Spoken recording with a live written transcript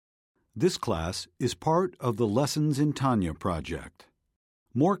This class is part of the Lessons in Tanya project.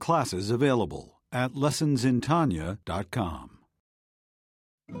 More classes available at lessonsintanya.com.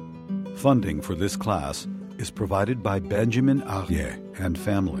 Funding for this class is provided by Benjamin Aryeh and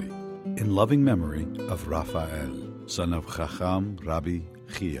family in loving memory of Raphael, son of Chacham Rabbi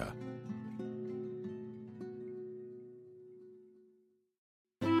Chia.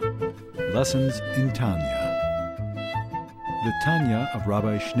 Lessons in Tanya. The Tanya of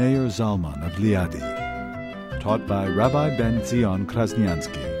Rabbi Schneur Zalman of Liadi, taught by Rabbi Ben Zion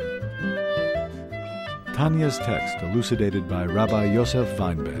Krasniansky. Tanya's text elucidated by Rabbi Yosef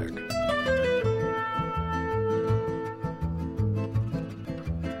Weinberg.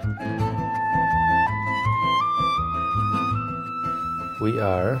 We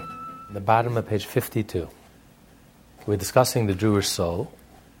are at the bottom of page 52. We're discussing the Jewish soul,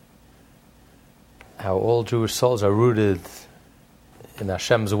 how all Jewish souls are rooted in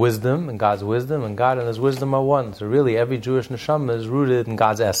Hashem's wisdom, in God's wisdom, and God and His wisdom are one. So really, every Jewish neshama is rooted in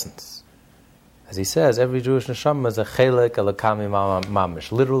God's essence. As he says, every Jewish neshama is a chelek elokami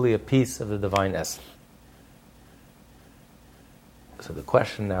mamish, literally a piece of the divine essence. So the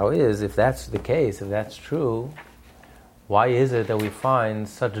question now is, if that's the case, if that's true, why is it that we find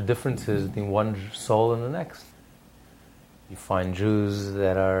such differences between one soul and the next? You find Jews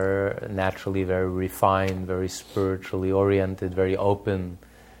that are naturally very refined, very spiritually oriented, very open.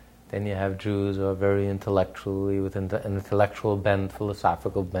 Then you have Jews who are very intellectually, with an intellectual bent,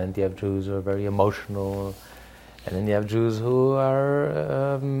 philosophical bent. You have Jews who are very emotional. And then you have Jews who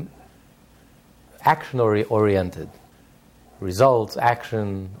are action-oriented. Results,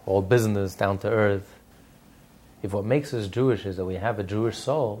 action, all business, down to earth. If what makes us Jewish is that we have a Jewish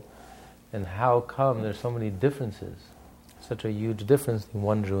soul, then how come there's so many differences? Such a huge difference in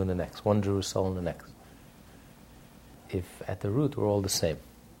one Jew and the next, one Jewish soul and the next. If at the root we're all the same.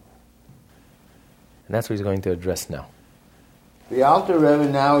 And that's what he's going to address now. The Alter Rebbe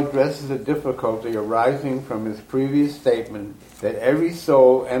now addresses a difficulty arising from his previous statement that every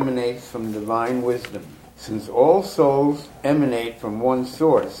soul emanates from divine wisdom. Since all souls emanate from one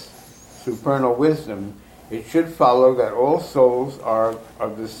source, supernal wisdom, it should follow that all souls are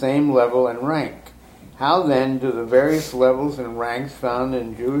of the same level and rank. How then do the various levels and ranks found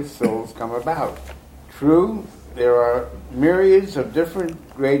in Jewish souls come about? True, there are myriads of different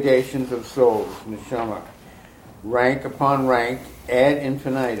gradations of souls, neshama, rank upon rank, ad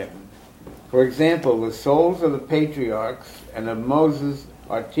infinitum. For example, the souls of the patriarchs and of Moses,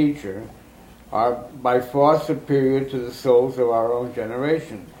 our teacher, are by far superior to the souls of our own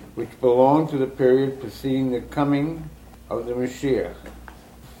generation, which belong to the period preceding the coming of the Mashiach.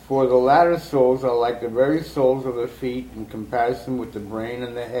 For the latter souls are like the very soles of the feet in comparison with the brain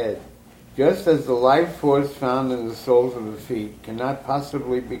and the head. Just as the life force found in the soles of the feet cannot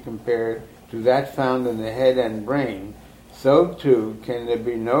possibly be compared to that found in the head and brain, so too can there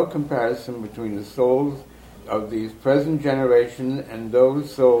be no comparison between the souls of these present generation and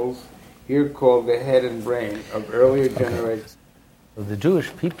those souls here called the head and brain of earlier generations. So the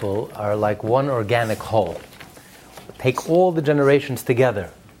Jewish people are like one organic whole. Take all the generations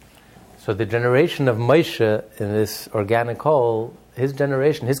together. So the generation of Moshe in this organic whole, his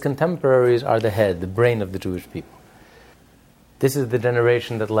generation, his contemporaries are the head, the brain of the Jewish people. This is the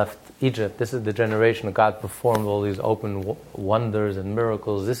generation that left Egypt. This is the generation that God performed all these open wonders and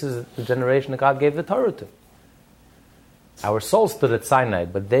miracles. This is the generation that God gave the Torah to. Our souls stood at Sinai,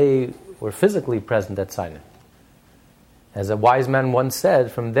 but they were physically present at Sinai. As a wise man once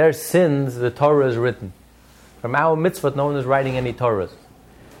said, from their sins the Torah is written. From our mitzvot no one is writing any Torahs.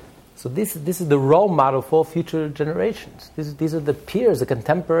 So this is the role model for future generations. These are the peers, the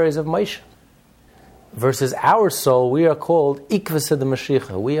contemporaries of Moshe. Versus our soul, we are called Ikvasa de Mashiach.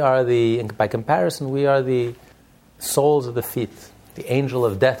 We are by comparison, we are the soles of the feet, the angel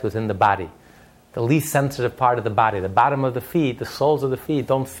of death within the body, the least sensitive part of the body, the bottom of the feet, the soles of the feet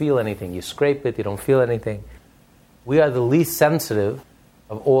don't feel anything. You scrape it, you don't feel anything. We are the least sensitive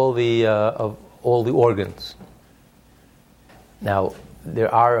of all the organs. Now,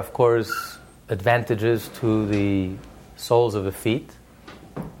 there are, of course, advantages to the soles of the feet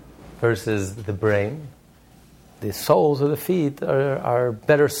versus the brain. The soles of the feet are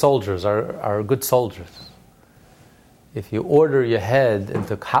better soldiers, are good soldiers. If you order your head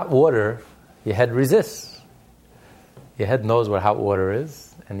into hot water, your head resists. Your head knows where hot water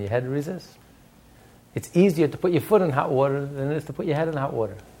is, and your head resists. It's easier to put your foot in hot water than it is to put your head in hot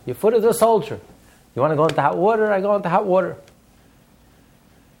water. Your foot is a soldier. You want to go into hot water? I go into hot water.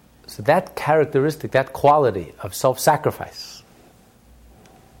 So that characteristic, that quality of self-sacrifice,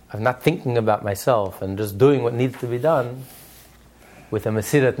 of not thinking about myself and just doing what needs to be done, with a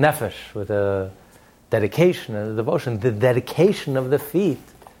mesirat nefesh, with a dedication and a devotion. The dedication of the feet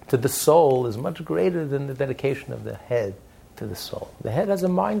to the soul is much greater than the dedication of the head to the soul. The head has a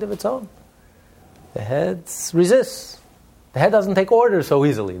mind of its own. The head resists. The head doesn't take orders so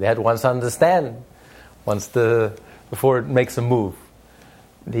easily. The head wants to understand, before it makes a move.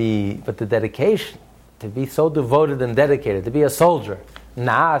 But the dedication, to be so devoted and dedicated, to be a soldier,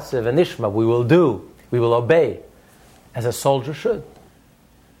 na'aseh v'nishma, we will do, we will obey, as a soldier should.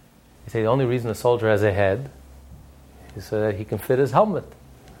 You say the only reason a soldier has a head is so that he can fit his helmet.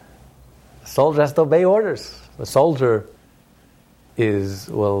 A soldier has to obey orders. A soldier is,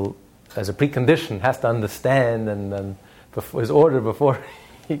 as a precondition, has to understand and his order before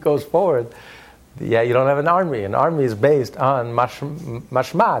he goes forward. Yeah, you don't have an army. An army is based on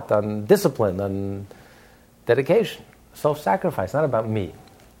mashmat, on discipline, on dedication, self-sacrifice. Not about me.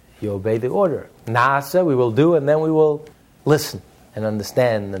 You obey the order. Na'aseh, we will do, and then we will listen and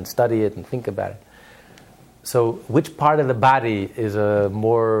understand and study it and think about it. So, which part of the body is a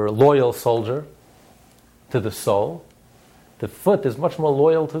more loyal soldier to the soul? The foot is much more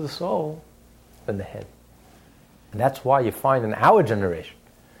loyal to the soul than the head. And that's why you find in our generation,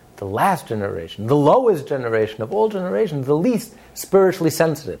 the last generation, the lowest generation of all generations, the least spiritually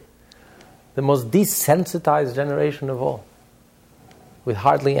sensitive, the most desensitized generation of all, with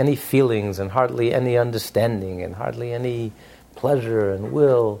hardly any feelings and hardly any understanding and hardly any pleasure and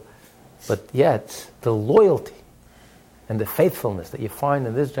will, but yet the loyalty and the faithfulness that you find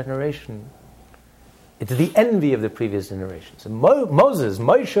in this generation, it's the envy of the previous generations. And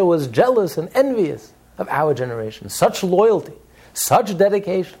Moshe was jealous and envious of our generation. Such loyalty, such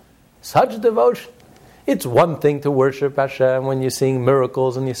dedication, such devotion. It's one thing to worship Hashem when you're seeing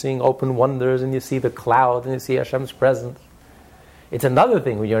miracles and you're seeing open wonders and you see the cloud and you see Hashem's presence. It's another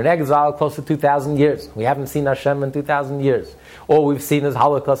thing when you're in exile close to 2,000 years. We haven't seen Hashem in 2,000 years. All we've seen is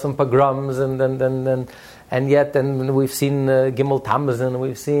Holocaust and pogroms and yet we've seen Gimel Tammuz and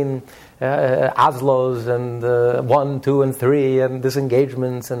we've seen Oslos and 1, 2, and 3 and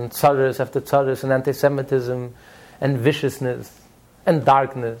disengagements and tzaddis after tzaddis and anti-Semitism and viciousness and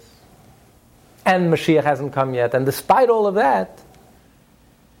darkness. And Mashiach hasn't come yet. And despite all of that,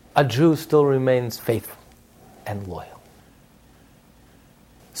 a Jew still remains faithful and loyal.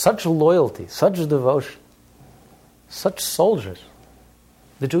 Such loyalty, such devotion, such soldiers,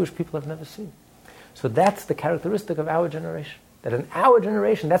 the Jewish people have never seen. So that's the characteristic of our generation. That in our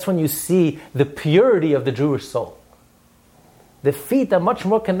generation, that's when you see the purity of the Jewish soul. The feet are much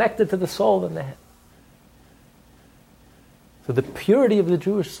more connected to the soul than the head. So the purity of the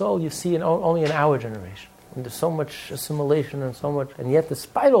Jewish soul you see only in our generation. And there's so much assimilation and yet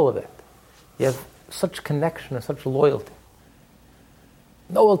despite all of that, you have such connection and such loyalty.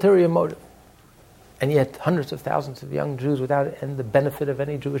 No ulterior motive. And yet hundreds of thousands of young Jews without the benefit of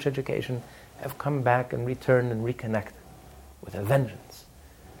any Jewish education have come back and returned and reconnected with a vengeance.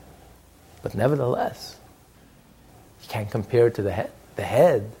 But nevertheless, you can't compare it to the head. The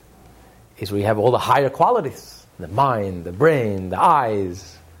head is where you have all the higher qualities. The mind, the brain, the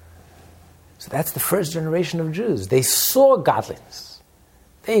eyes. So that's the first generation of Jews. They saw godliness.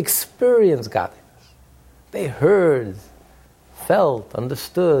 They experienced godliness. They heard, felt,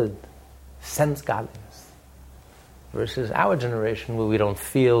 understood, sensed godliness. Versus our generation where we don't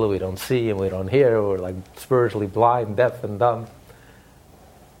feel, we don't see, and we don't hear. We're like spiritually blind, deaf, and dumb.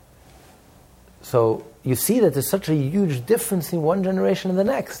 So you see that there's such a huge difference in one generation and the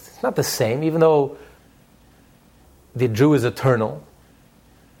next. It's not the same, even though the Jew is eternal.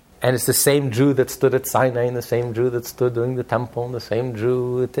 And it's the same Jew that stood at Sinai, and the same Jew that stood during the temple, and the same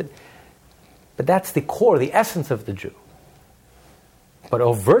Jew. But that's the core, the essence of the Jew. But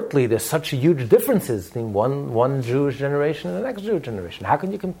overtly, there's such huge differences between one Jewish generation and the next Jewish generation. How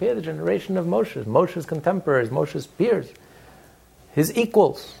can you compare the generation of Moshe's contemporaries, Moshe's peers, his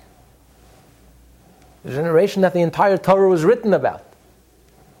equals? The generation that the entire Torah was written about.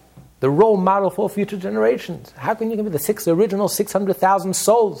 The role model for future generations. How can you compare the original 600,000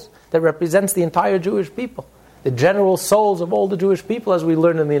 souls that represents the entire Jewish people? The general souls of all the Jewish people, as we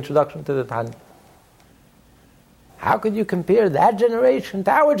learned in the introduction to the Tanya. How could you compare that generation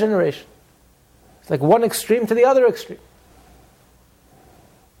to our generation? It's like one extreme to the other extreme.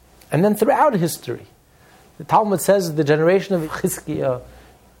 And then throughout history, the Talmud says the generation of Chizkiah,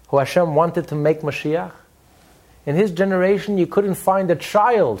 who Hashem wanted to make Mashiach, in his generation, you couldn't find a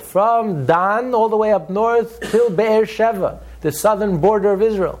child from Dan all the way up north till Be'er Sheva, the southern border of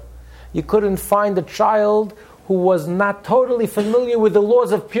Israel. You couldn't find a child who was not totally familiar with the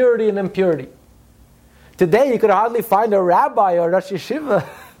laws of purity and impurity. Today, you could hardly find a rabbi or Rosh Yeshiva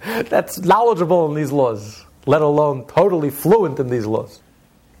that's knowledgeable in these laws. let alone totally fluent in these laws.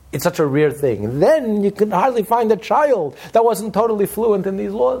 It's such a rare thing. And then you can hardly find a child that wasn't totally fluent in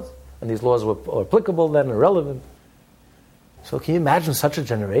these laws. And these laws were applicable then and relevant. So can you imagine such a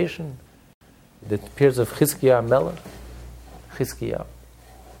generation? The peers of Chizkiah Melech. Chizkiah.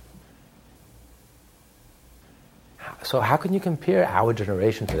 So how can you compare our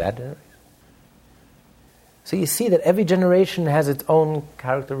generation to that generation? So you see that every generation has its own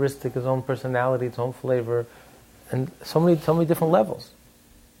characteristic, its own personality, its own flavor, and so many different levels.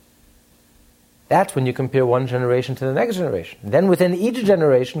 That's when you compare one generation to the next generation. Then within each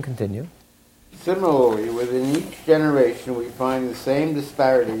generation, continue. Similarly, within each generation we find the same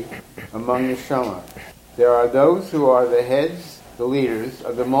disparity among the Neshama. There are those who are the heads, the leaders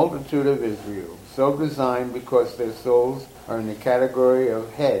of the multitude of Israel, so designed because their souls are in the category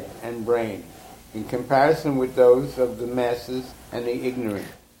of head and brain, in comparison with those of the masses and the ignorant.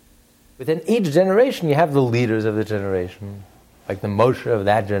 Within each generation you have the leaders of the generation, like the Moshe of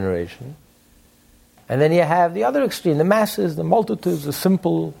that generation. And then you have the other extreme, the masses, the multitudes, the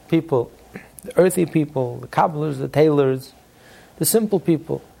simple people, the earthy people, the cobblers, the tailors, the simple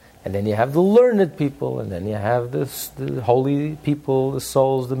people. And then you have the learned people, and then you have the holy people, the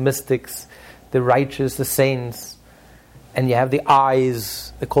souls, the mystics, the righteous, the saints. And you have the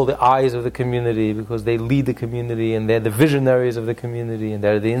eyes, they call the eyes of the community because they lead the community and they're the visionaries of the community and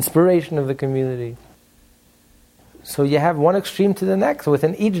they're the inspiration of the community. So you have one extreme to the next.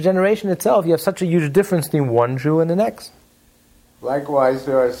 Within each generation itself, you have such a huge difference between one Jew and the next. Likewise,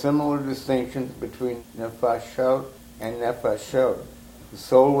 there are similar distinctions between nefashot and nefashot, the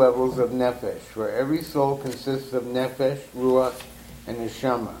soul levels of nefesh, where every soul consists of nefesh, ruach, and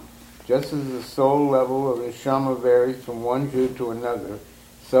neshama. Just as the soul level of neshama varies from one Jew to another,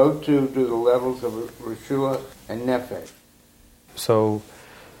 so too do the levels of Reshua and nefesh. So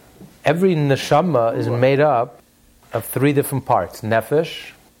every neshama is made up of three different parts: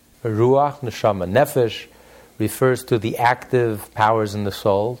 nefesh, ruach, neshama. Nefesh refers to the active powers in the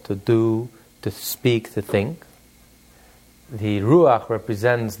soul, to do, to speak, to think. The ruach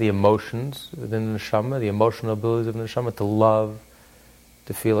represents the emotions within the neshama, the emotional abilities of the neshama, to love,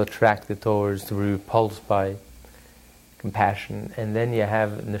 to feel attracted towards, to be repulsed by, compassion. And then you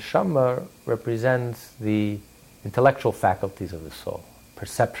have neshama represents the intellectual faculties of the soul: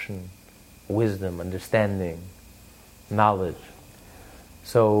 perception, wisdom, understanding, knowledge.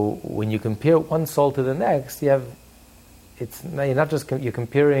 So when you compare one soul to the next, you're not just you're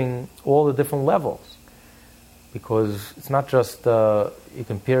comparing all the different levels, because it's not just you're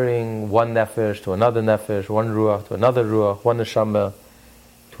comparing one nefesh to another nefesh, one ruach to another ruach, one neshama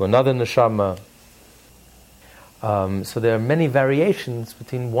to another neshama. So there are many variations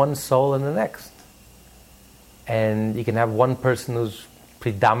between one soul and the next, and you can have one person who's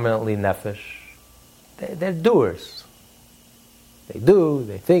predominantly nefesh. They're doers. They do,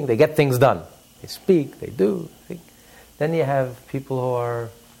 they think, they get things done. They speak, they do, they think. Then you have people who are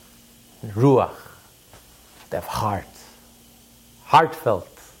ruach. They have heart. Heartfelt.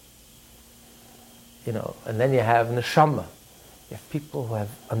 And then you have neshama. You have people who have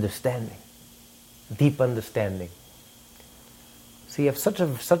understanding. Deep understanding. So you have such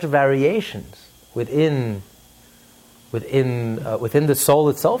variations within the soul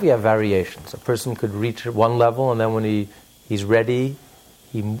itself. You have variations. A person could reach one level, and then when he's ready,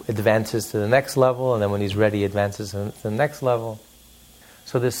 he advances to the next level, and then when he's ready, he advances to the next level.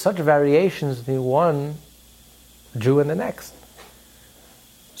 So there's such variations between one Jew and the next.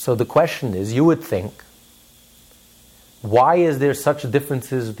 So the question is, you would think, why is there such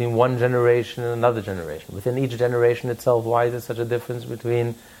differences between one generation and another generation? Within each generation itself, why is there such a difference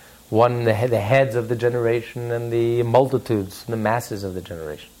between the heads of the generation and the multitudes, the masses of the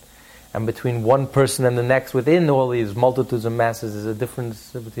generation? And between one person and the next, within all these multitudes and masses, there's a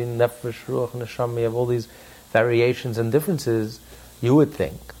difference between nefesh, ruach, and neshama. You have all these variations and differences. You would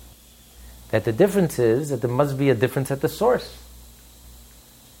think that the difference is that there must be a difference at the source.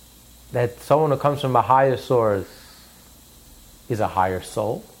 That someone who comes from a higher source is a higher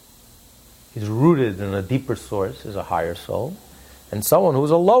soul, is rooted in a deeper source, is a higher soul. And someone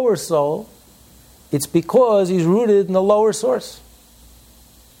who's a lower soul, it's because he's rooted in a lower source.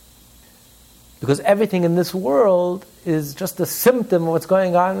 Because everything in this world is just a symptom of what's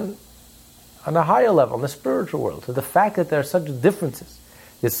going on a higher level, in the spiritual world. So the fact that there are such differences,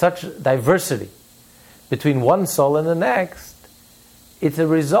 there's such diversity between one soul and the next, it's a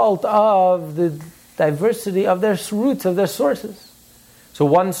result of the diversity of their roots, of their sources. So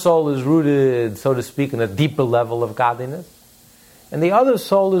one soul is rooted, so to speak, in a deeper level of godliness, and the other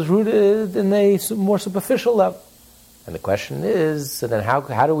soul is rooted in a more superficial level. And the question is, so then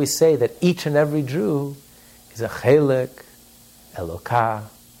how do we say that each and every Jew is a chelek Elokah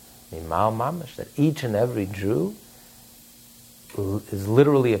mimal mamash, that each and every Jew is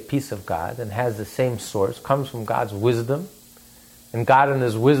literally a piece of God and has the same source, comes from God's wisdom, and God and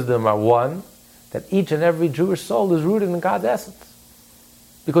His wisdom are one, that each and every Jewish soul is rooted in God's essence.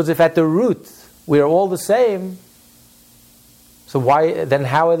 Because if at the root we are all the same, so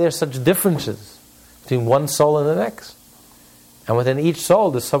how are there such differences between one soul and the next? And within each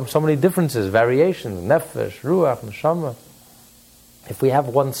soul there's so many differences, variations, nefesh, ruach, neshama. If we have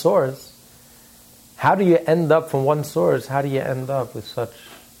one source, how do you end up from one source? How do you end up with such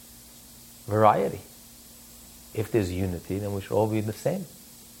variety? If there's unity, then we should all be the same.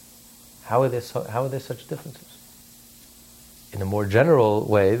 How are there such differences? In a more general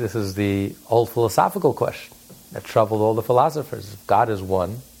way, this is the old philosophical question that troubled all the philosophers. If God is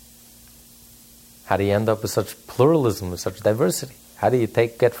one, how do you end up with such pluralism, with such diversity? How do you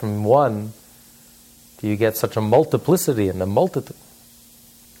get from one, do you get such a multiplicity and a multitude?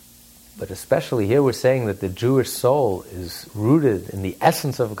 But especially here we're saying that the Jewish soul is rooted in the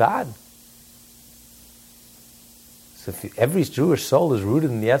essence of God. So if every Jewish soul is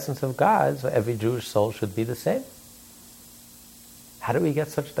rooted in the essence of God, so every Jewish soul should be the same. How do we get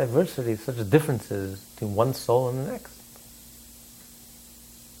such diversity, such differences between one soul and the next?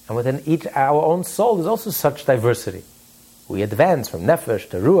 And within our own soul is also such diversity. We advance from nefesh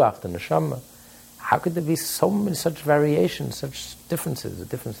to ruach to neshama. How could there be so many such variations, such differences? The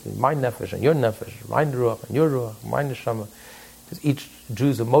difference between my nefesh and your nefesh, my ruach and your ruach, my neshama. Because each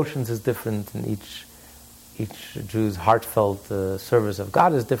Jew's emotions is different, and each Jew's heartfelt service of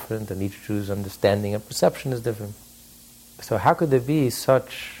God is different, and each Jew's understanding and perception is different. So how could there be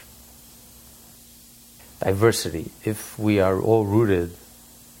such diversity if we are all rooted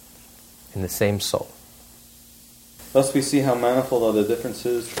in the same soul? Thus we see how manifold are the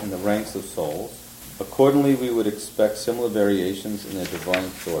differences in the ranks of souls. Accordingly, we would expect similar variations in their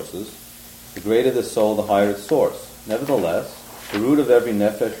divine sources. The greater the soul, the higher its source. Nevertheless, the root of every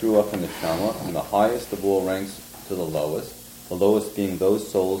nefesh, ruach, and neshama, from the highest of all ranks to the lowest being those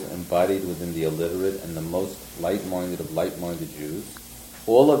souls embodied within the illiterate and the most light-minded of light-minded Jews,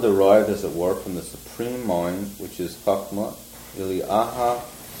 all are derived, as it were, from the supreme mind, which is Chachma, Iliaha,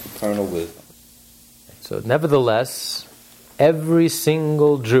 eternal wisdom. So nevertheless, every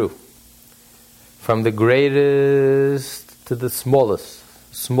single Jew, from the greatest to the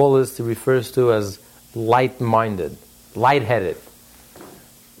smallest he refers to as light-minded, light-headed,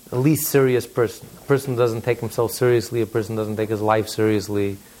 the least serious person. A person who doesn't take himself seriously, a person who doesn't take his life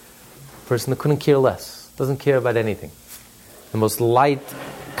seriously, a person who couldn't care less, doesn't care about anything. The most light,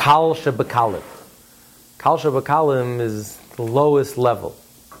 kal shebekalim. Kal shebekalim is the lowest level.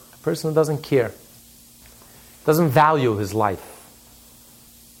 A person who doesn't care, doesn't value his life,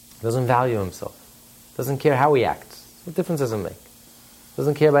 doesn't value himself, doesn't care how he acts. What difference does it make?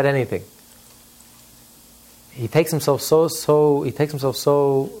 Doesn't care about anything. He takes himself so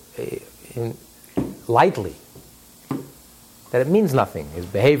lightly that it means nothing. His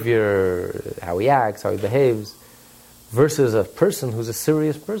behavior, how he acts, how he behaves, versus a person who's a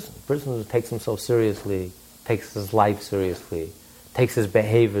serious person. A person who takes himself seriously, takes his life seriously, takes his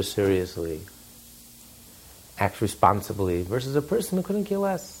behavior seriously, acts responsibly, versus a person who couldn't care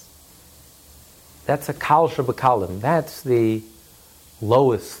less. That's a kal shebekalim. That's the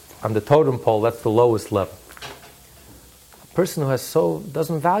lowest, on the totem pole, that's the lowest level. A person who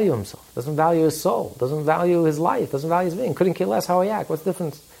doesn't value himself, doesn't value his soul, doesn't value his life, doesn't value his being, couldn't care less how I act. What's the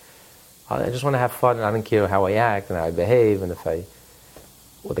difference? I just want to have fun, and I don't care how I act and how I behave, and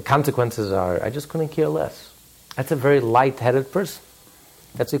what the consequences are. I just couldn't care less. That's a very light-headed person.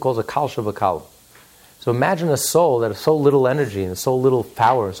 That's what he calls a kal shebekalim. So imagine a soul that has so little energy and so little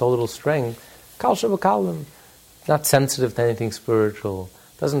power, so little strength. Kal shebekalim, not sensitive to anything spiritual,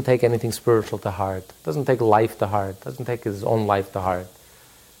 doesn't take anything spiritual to heart, doesn't take life to heart, doesn't take his own life to heart,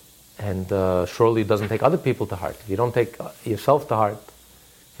 and surely doesn't take other people to heart. If you don't take yourself to heart,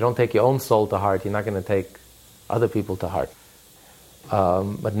 if you don't take your own soul to heart, you're not going to take other people to heart.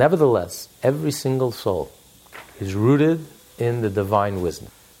 But nevertheless, every single soul is rooted in the divine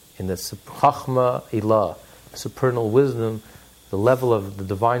wisdom, in the Chachma Ilah, supernal wisdom, the level of the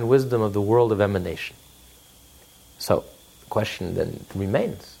divine wisdom of the world of emanation. So, the question then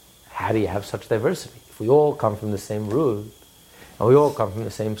remains, how do you have such diversity? If we all come from the same root, and we all come from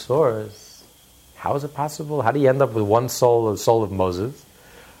the same source, how is it possible? How do you end up with one soul, the soul of Moses,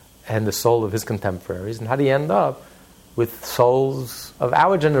 and the soul of his contemporaries? And how do you end up with souls of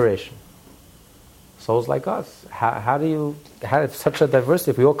our generation? Souls like us. How do you have such a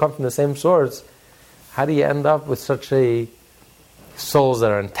diversity? If we all come from the same source, how do you end up with such a souls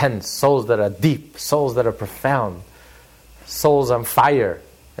that are intense, souls that are deep, souls that are profound, souls on fire.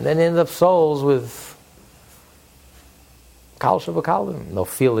 And then end up souls with kal shavakalim, no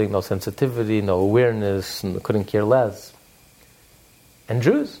feeling, no sensitivity, no awareness, and couldn't care less. And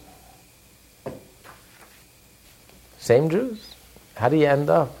Jews. Same Jews. How do you end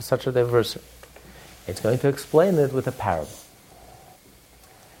up with such a diversity? It's going to explain it with a parable.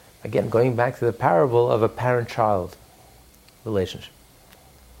 Again, going back to the parable of a parent-child relationship.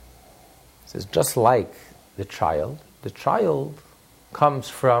 It says, just like the child comes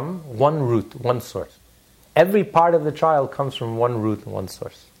from one root, one source. Every part of the child comes from one root and one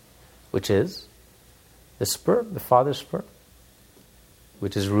source, which is the sperm, the father's sperm,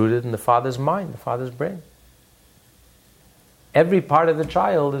 which is rooted in the father's mind, the father's brain. Every part of the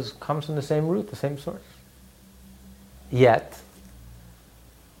child comes from the same root, the same source. Yet,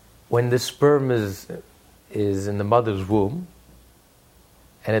 when the sperm is in the mother's womb,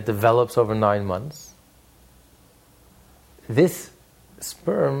 and it develops over 9 months, this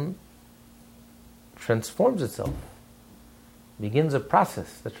sperm transforms itself, begins a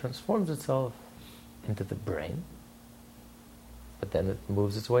process that transforms itself into the brain, but then it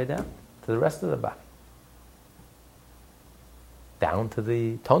moves its way down to the rest of the body, down to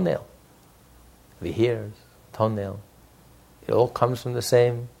the toenail, the hairs, toenail. It all comes from the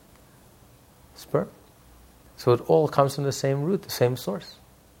same sperm. So it all comes from the same root, the same source.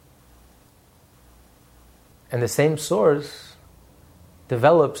 And the same source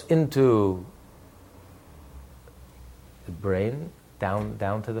develops into the brain,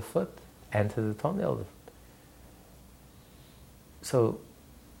 down to the foot, and to the toenail of the foot. So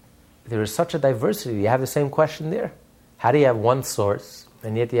there is such a diversity. You have the same question there. How do you have one source,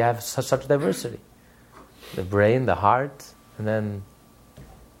 and yet you have such diversity? The brain, the heart, and then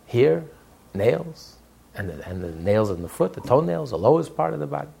here, nails, and the nails in the foot, the toenails, the lowest part of the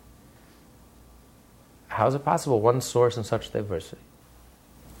body. How is it possible, one source and such diversity?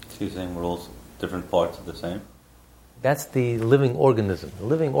 So you're saying we're all different parts of the same? That's the living organism. The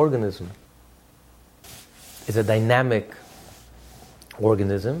living organism is a dynamic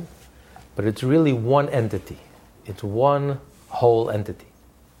organism, but it's really one entity. It's one whole entity.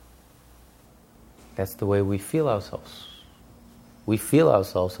 That's the way we feel ourselves. We feel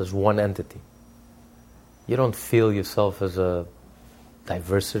ourselves as one entity. You don't feel yourself as a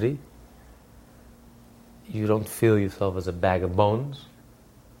diversity. You don't feel yourself as a bag of bones.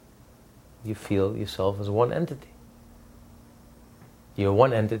 You feel yourself as one entity. You're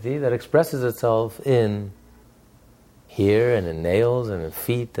one entity that expresses itself in here and in nails and in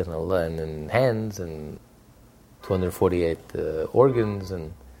feet and in hands and 248 organs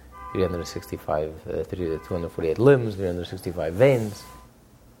and 248 limbs, 365 veins.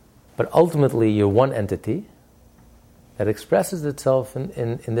 But ultimately, you're one entity that expresses itself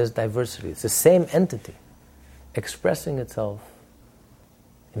in this diversity. It's the same entity expressing itself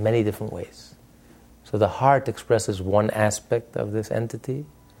in many different ways. So the heart expresses one aspect of this entity.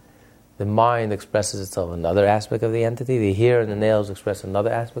 The mind expresses itself in another aspect of the entity. The hair and the nails express another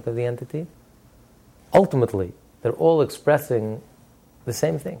aspect of the entity. Ultimately, they're all expressing the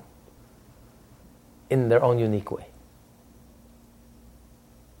same thing in their own unique way.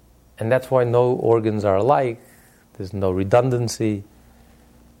 And that's why no organs are alike. There's no redundancy.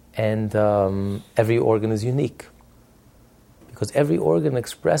 And every organ is unique. Because every organ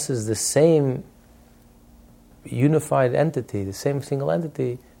expresses the same unified entity, the same single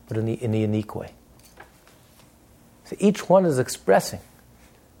entity, but in a unique way. So each one is expressing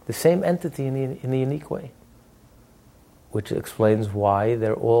the same entity in a unique way, which explains why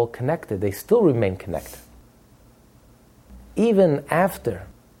they're all connected. They still remain connected. Even after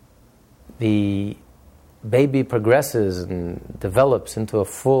the baby progresses and develops into a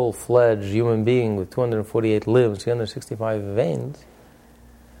full-fledged human being with 248 limbs, 365 veins,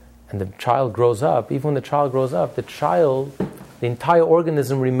 and the child grows up, even when the child grows up, the entire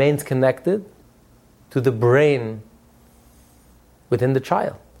organism remains connected to the brain within the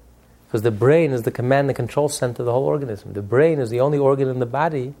child. Because the brain is the command and control center of the whole organism. The brain is the only organ in the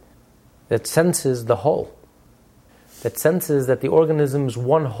body that senses the whole. That senses that the organism is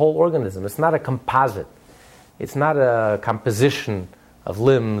one whole organism. It's not a composite. It's not a composition of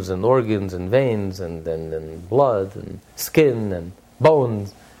limbs and organs and veins and blood and skin and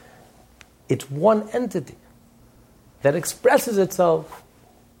bones. It's one entity that expresses itself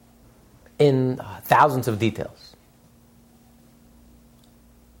in thousands of details.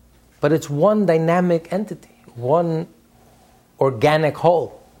 But it's one dynamic entity, one organic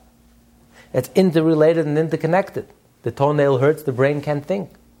whole. It's interrelated and interconnected. The toenail hurts, the brain can't think.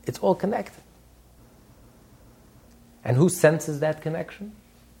 It's all connected. And who senses that connection?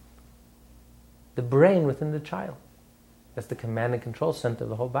 The brain within the child. That's the command and control center of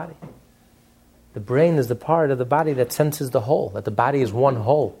the whole body. The brain is the part of the body that senses the whole, that the body is one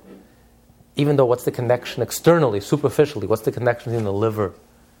whole. Even though what's the connection externally, superficially, what's the connection between the liver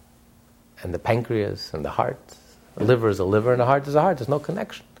and the pancreas and the heart? The liver is a liver and the heart is a heart. There's no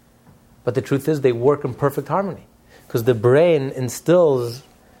connection. But the truth is they work in perfect harmony. Because the brain instills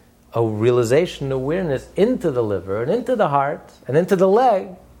a realization, awareness into the liver and into the heart and into the leg,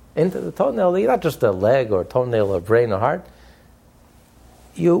 into the toenail. You're not just a leg or a toenail or brain or heart.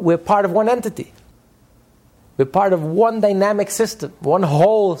 We're part of one entity. We're part of one dynamic system, one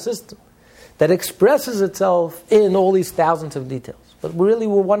whole system that expresses itself in all these thousands of details. But really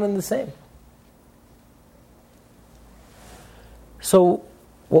we're one and the same. So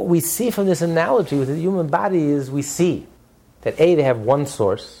what we see from this analogy with the human body is we see that they have one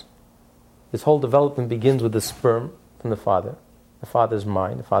source. This whole development begins with the sperm from the father's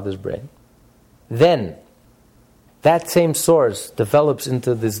mind, the father's brain. Then, that same source develops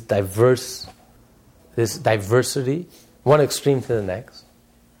into this diversity, one extreme to the next.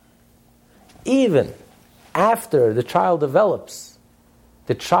 Even after the child develops,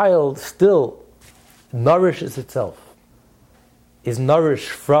 the child still nourishes itself, is nourished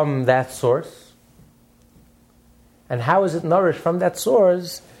from that source. And how is it nourished from that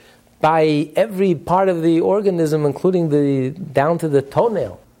source? By every part of the organism, including down to the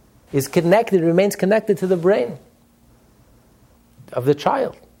toenail, is connected, remains connected to the brain of the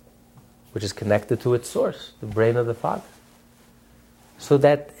child, which is connected to its source, the brain of the father. So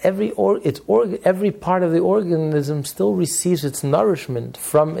that every part of the organism still receives its nourishment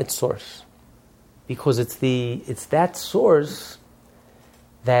from its source, because it's that source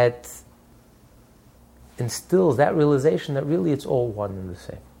that instills that realization that really it's all one and the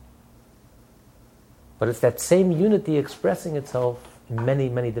same. But it's that same unity expressing itself in many,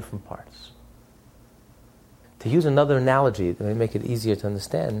 many different parts. To use another analogy that may make it easier to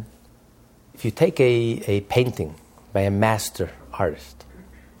understand, if you take a painting by a master artist,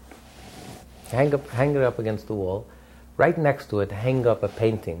 hang it up against the wall, right next to it hang up a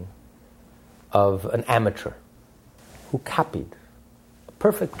painting of an amateur who copied, a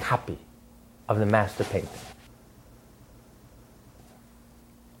perfect copy of the master painting.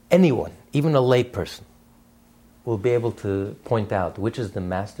 Anyone, even a layperson, will be able to point out which is the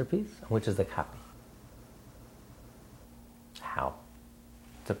masterpiece and which is the copy. How?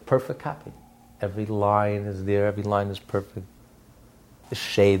 It's a perfect copy. Every line is there, every line is perfect. The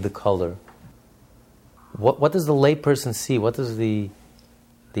shade, the color. What does the layperson see? What does the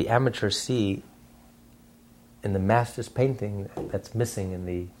amateur see in the master's painting that's missing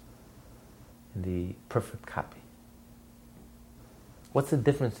in the perfect copy? What's the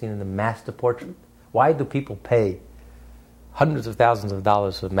difference between the master portrait? Why do people pay hundreds of thousands of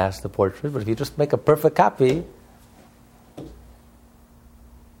dollars for a master portrait? But if you just make a perfect copy, it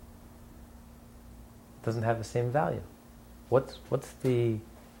doesn't have the same value. What's the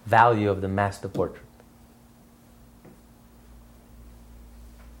value of the master portrait?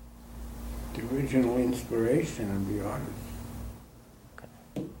 The original inspiration of the artist.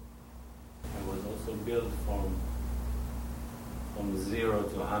 It was also built from 0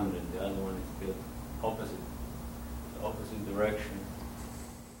 to 100. The other one is built the opposite direction.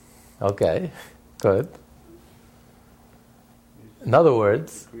 Okay, good. In other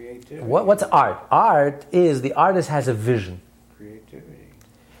words, what's art? Art is the artist has a vision. Creativity.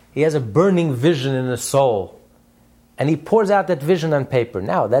 He has a burning vision in his soul. And he pours out that vision on paper.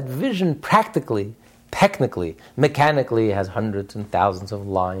 Now, that vision practically, technically, mechanically has hundreds and thousands of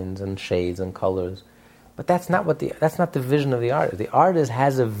lines and shades and colors. But that's not the vision of the artist. The artist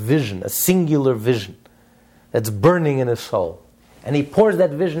has a vision, a singular vision that's burning in his soul. And he pours that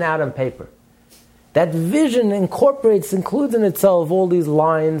vision out on paper. That vision includes in itself all these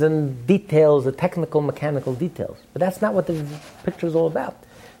lines and details, the technical, mechanical details. But that's not what the picture is all about.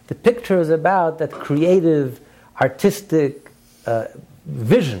 The picture is about that creative, artistic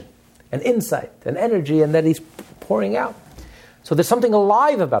vision and insight and energy, and that he's pouring out. So there's something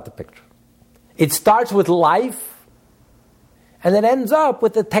alive about the picture. It starts with life, and it ends up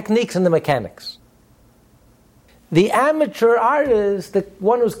with the techniques and the mechanics. The amateur artist, the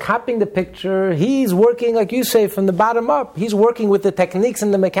one who's copying the picture, he's working, like you say, from the bottom up. He's working with the techniques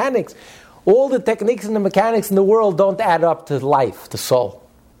and the mechanics. All the techniques and the mechanics in the world don't add up to life, to soul.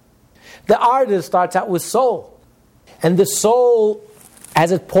 The artist starts out with soul. And the soul,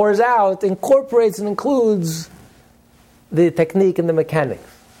 as it pours out, incorporates and includes the technique and the mechanics.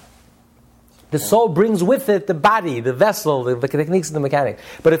 The soul brings with it the body, the vessel, the techniques and the mechanics.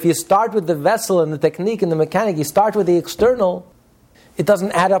 But if you start with the vessel and the technique and the mechanic, you start with the external, it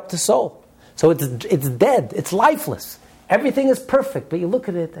doesn't add up to soul. So it's dead, it's lifeless. Everything is perfect, but you look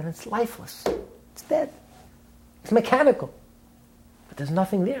at it and it's lifeless. It's dead. It's mechanical. But there's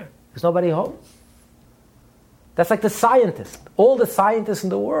nothing there. There's nobody home. That's like the scientist. All the scientists in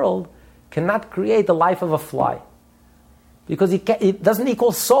the world cannot create the life of a fly. Because it doesn't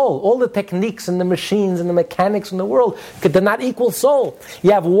equal soul. All the techniques and the machines and the mechanics in the world do not equal soul.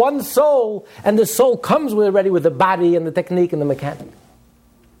 You have one soul, and the soul comes already with the body and the technique and the mechanic.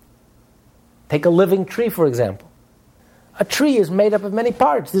 Take a living tree, for example. A tree is made up of many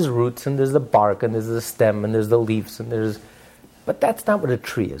parts. There's roots, and there's the bark, and there's the stem, and there's the leaves, but that's not what a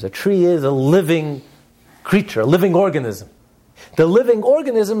tree is. A tree is a living creature, a living organism. The living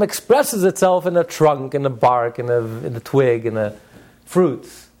organism expresses itself in a trunk, in a bark, in a twig, in the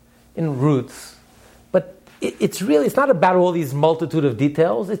fruits, in roots. But it's not about all these multitude of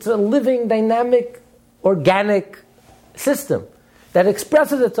details. It's a living, dynamic, organic system that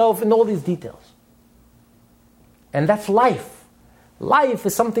expresses itself in all these details. And that's life. Life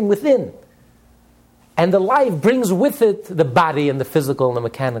is something within. And the life brings with it the body and the physical and the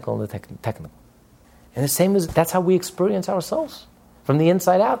mechanical and the technical. And the same is, that's how we experience ourselves. From the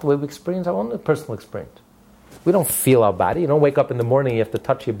inside out, the way we experience our own personal experience. We don't feel our body. You don't wake up in the morning, you have to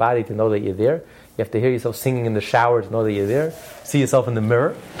touch your body to know that you're there. You have to hear yourself singing in the shower to know that you're there. See yourself in the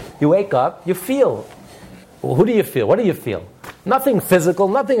mirror. You wake up, you feel. Well, who do you feel? What do you feel? Nothing physical,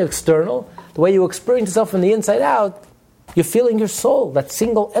 nothing external. The way you experience yourself from the inside out, you're feeling your soul, that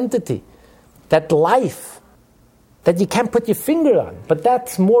single entity, that life, that you can't put your finger on, but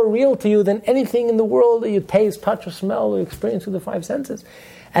that's more real to you than anything in the world that you taste, touch, or smell, or experience through the five senses.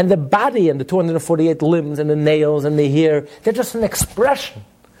 And the body and the 248 limbs and the nails and the hair, they're just an expression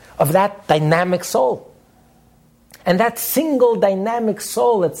of that dynamic soul. And that single dynamic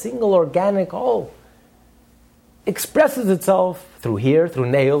soul, that single organic whole, expresses itself through hair,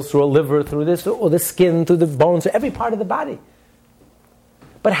 through nails, through a liver, through this, or the skin, through the bones, through every part of the body.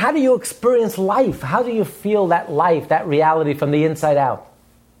 But how do you experience life? How do you feel that life, that reality from the inside out?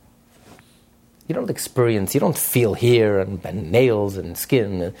 You don't feel hair and nails and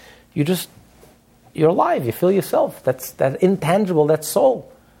skin. You're alive, you feel yourself. That's that intangible, that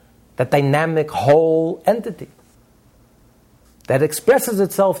soul, that dynamic whole entity that expresses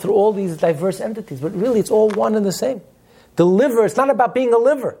itself through all these diverse entities. But really, it's all one and the same. The liver, it's not about being a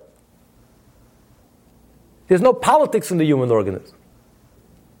liver. There's no politics in the human organism.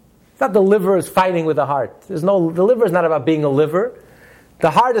 It's not the liver is fighting with the heart. The liver is not about being a liver.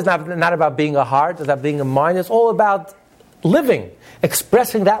 The heart is not about being a heart. It's about being a mind. It's all about living,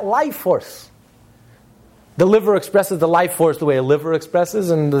 expressing that life force. The liver expresses the life force the way a liver expresses,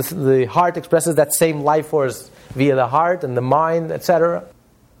 and the heart expresses that same life force via the heart and the mind, etc.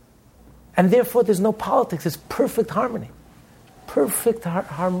 And therefore, there's no politics. It's perfect harmony. Perfect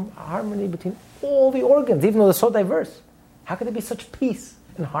harmony between all the organs, even though they're so diverse. How can there be such peace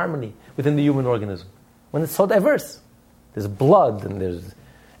and harmony within the human organism when it's so diverse? There's blood and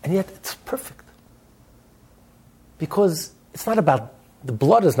yet it's perfect. Because it's not about, the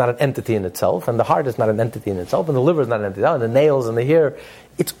blood is not an entity in itself, and the heart is not an entity in itself, and the liver is not an entity, and the nails and the hair.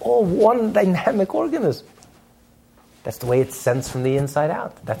 It's all one dynamic organism. That's the way it's sensed from the inside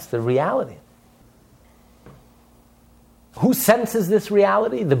out. That's the reality. Who senses this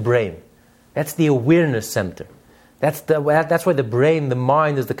reality? The brain. That's the awareness center. That's why the brain, the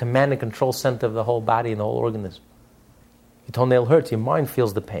mind, is the command and control center of the whole body and the whole organism. Your toenail hurts, your mind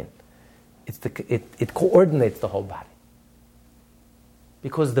feels the pain. It coordinates the whole body.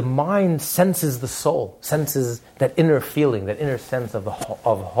 Because the mind senses the soul, senses that inner feeling, that inner sense of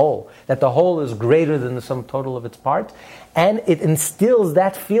whole, that the whole is greater than the sum total of its parts, and it instills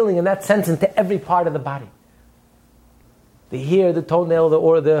that feeling and that sense into every part of the body. The ear, the toenail,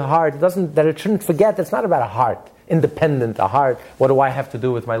 or the heart, it shouldn't forget that it's not about a heart, independent, a heart. What do I have to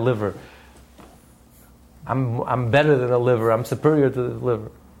do with my liver? I'm better than a liver. I'm superior to the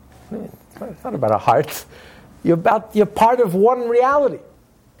liver. It's not about a heart. You're part of one reality.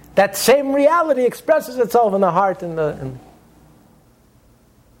 That same reality expresses itself in the heart and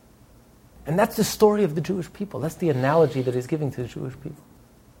that's the story of the Jewish people. That's the analogy that he's giving to the Jewish people.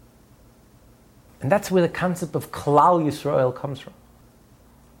 And that's where the concept of Klal Yisrael comes from.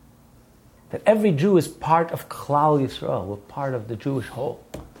 That every Jew is part of Klal Yisrael. We're part of the Jewish whole.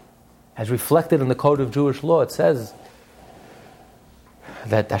 As reflected in the code of Jewish law, it says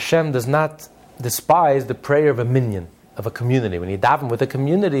that Hashem does not despise the prayer of a minyan, of a community. When you daven with a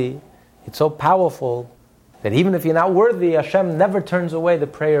community, it's so powerful that even if you're not worthy, Hashem never turns away the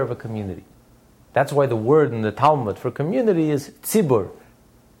prayer of a community. That's why the word in the Talmud for community is tzibur.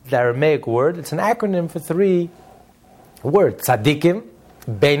 The Aramaic word, it's an acronym for 3 words: tzaddikim,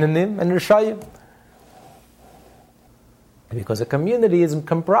 beinanim, and rishayim. Because a community is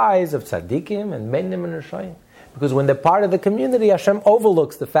comprised of tzaddikim and beinanim and rishayim. Because when they're part of the community, Hashem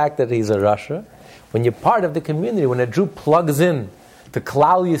overlooks the fact that he's a rasha. When you're part of the community, when a Jew plugs in to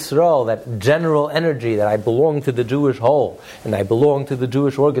Klal Yisrael, that general energy that I belong to the Jewish whole, and I belong to the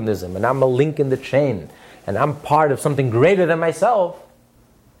Jewish organism, and I'm a link in the chain, and I'm part of something greater than myself,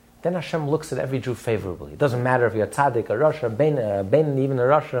 then Hashem looks at every Jew favorably. It doesn't matter if you're a tzaddik, a rasha, a bein, even a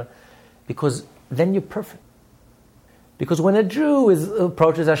rasha, because then you're perfect. Because when a Jew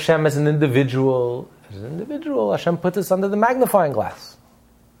approaches Hashem as an individual, Hashem puts us under the magnifying glass.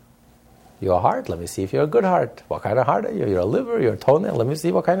 You're a heart, let me see if you're a good heart. What kind of heart are you? You're a liver, you're a toenail, let me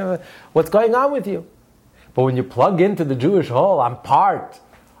see what's going on with you. But when you plug into the Jewish whole, I'm part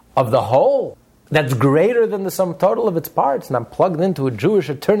of the whole that's greater than the sum total of its parts, and I'm plugged into a Jewish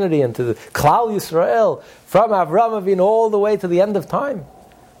eternity, into the Klal Yisrael, from Avraham Avinu all the way to the end of time.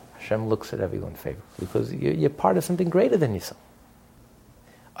 Hashem looks at everyone favorably, because you're part of something greater than yourself.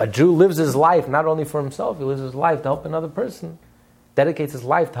 A Jew lives his life not only for himself, he lives his life to help another person, dedicates his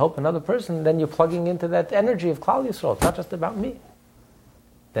life to help another person, then you're plugging into that energy of Klal Yisrael. It's not just about me.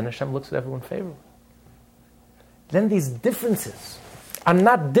 Then Hashem looks at everyone favorably. Then these differences are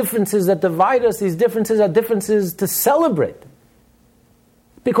not differences that divide us, these differences are differences to celebrate.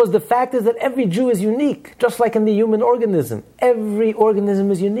 Because the fact is that every Jew is unique, just like in the human organism. Every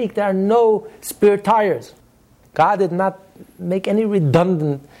organism is unique. There are no spare tires. God did not make any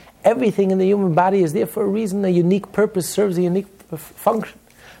redundant. Everything in the human body is there for a reason, a unique purpose, serves a unique function.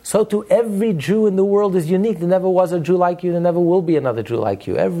 So too, every Jew in the world is unique. There never was a Jew like you, there never will be another Jew like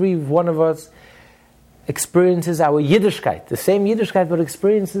you. Every one of us experiences our Yiddishkeit, the same Yiddishkeit, but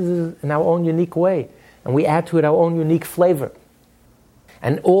experiences it in our own unique way. And we add to it our own unique flavor.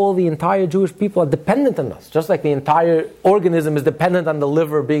 And the entire Jewish people are dependent on us, just like the entire organism is dependent on the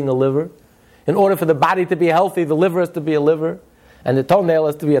liver being a liver. In order for the body to be healthy, the liver has to be a liver, and the toenail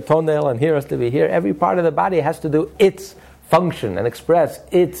has to be a toenail, and here has to be here. Every part of the body has to do its function and express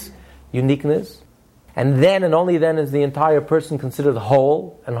its uniqueness. And then, and only then, is the entire person considered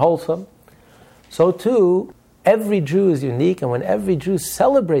whole and wholesome. So too, every Jew is unique, and when every Jew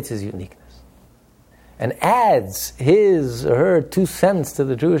celebrates his uniqueness and adds his or her 2 cents to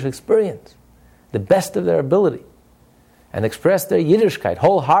the Jewish experience, the best of their ability, and express their Yiddishkeit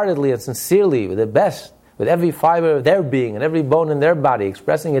wholeheartedly and sincerely with the best, with every fiber of their being and every bone in their body,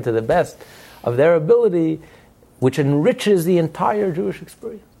 expressing it to the best of their ability, which enriches the entire Jewish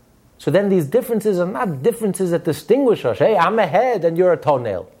experience. So then these differences are not differences that distinguish us. Hey, I'm a head and you're a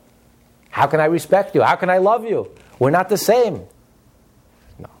toenail. How can I respect you? How can I love you? We're not the same.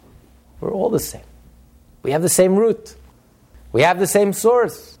 No, we're all the same. We have the same root. We have the same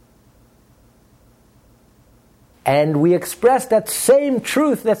source. And we express that same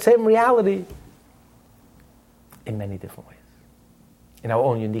truth, that same reality, in many different ways, in our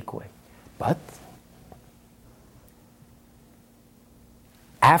own unique way. But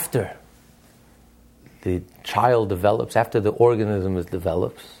after the child develops, after the organism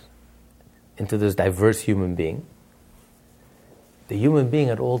develops into this diverse human being, the human being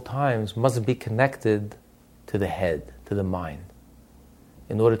at all times must be connected to the head, to the mind,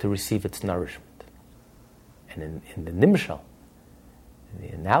 in order to receive its nourishment. And in the nimshal, in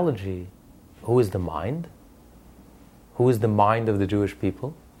the analogy, who is the mind? Who is the mind of the Jewish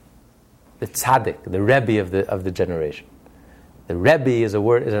people? The tzaddik, the Rebbe of the generation. The Rebbe is an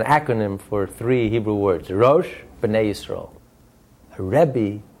acronym for 3 Hebrew words: Rosh, Bnei Yisrael. A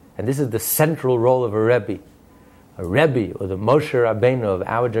Rebbe, and this is the central role of a Rebbe. A Rebbe, or the Moshe Rabbeinu of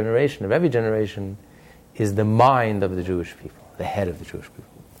our generation, of every generation, is the mind of the Jewish people, the head of the Jewish people.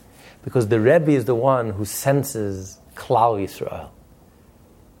 Because the Rebbe is the one who senses Klal Yisrael,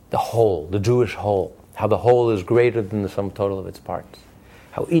 the whole, the Jewish whole, how the whole is greater than the sum total of its parts,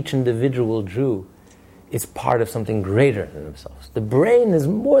 how each individual Jew is part of something greater than themselves. The brain is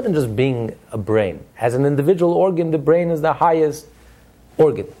more than just being a brain. As an individual organ, the brain is the highest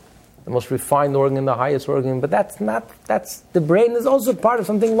organ, the most refined organ, the highest organ, but the brain is also part of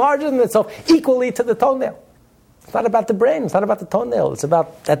something larger than itself, equally to the toenail. It's not about the brain, it's not about the toenail, it's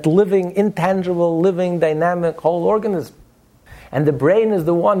about that living, intangible, living, dynamic whole organism. And the brain is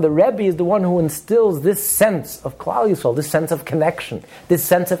the one, the Rebbe is the one who instills this sense of Klal Yisrael, this sense of connection, this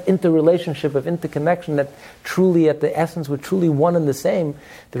sense of interrelationship, of interconnection, that truly at the essence we're truly one and the same.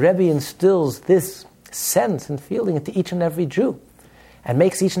 The Rebbe instills this sense and feeling into each and every Jew, and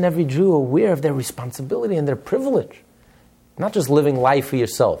makes each and every Jew aware of their responsibility and their privilege. Not just living life for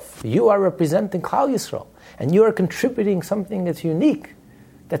yourself. You are representing Klal Yisrael. And you are contributing something that's unique,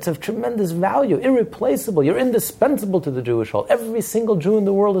 that's of tremendous value, irreplaceable. You're indispensable to the Jewish whole. Every single Jew in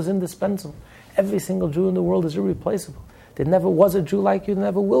the world is indispensable. Every single Jew in the world is irreplaceable. There never was a Jew like you, there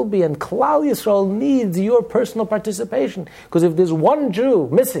never will be. And Klal Yisrael needs your personal participation. Because if there's one Jew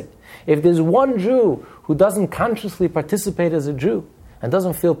missing, if there's one Jew who doesn't consciously participate as a Jew, and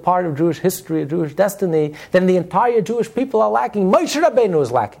doesn't feel part of Jewish history, or Jewish destiny, then the entire Jewish people are lacking. Moshe Rabbeinu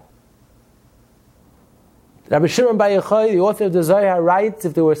is lacking. Rabbi Shimon Bar Yochai, the author of the Zohar, writes,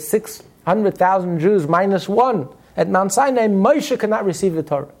 if there were 600,000 Jews minus one at Mount Sinai, Moshe cannot receive the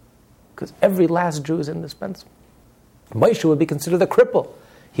Torah. Because every last Jew is indispensable. Moshe would be considered a cripple.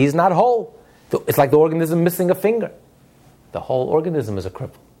 He's not whole. It's like the organism missing a finger. The whole organism is a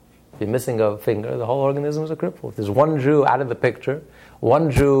cripple. If you're missing a finger, the whole organism is a cripple. If there's one Jew out of the picture,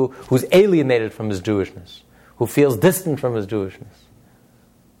 one Jew who's alienated from his Jewishness, who feels distant from his Jewishness,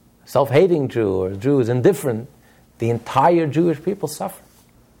 a self-hating Jew or a Jew who's indifferent, the entire Jewish people suffer.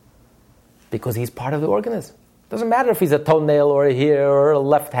 Because he's part of the organism. Doesn't matter if he's a toenail or a hair or a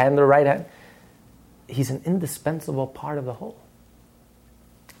left hand or right hand. He's an indispensable part of the whole.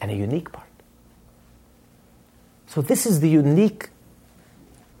 And a unique part. So this is the unique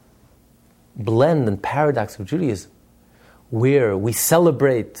blend and paradox of Judaism, where we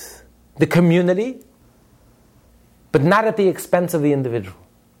celebrate the community, but not at the expense of the individual.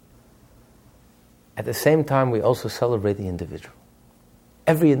 At the same time, we also celebrate the individual.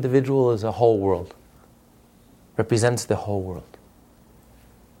 Every individual is a whole world, represents the whole world.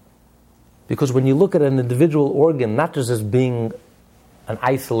 Because when you look at an individual organ, not just as being an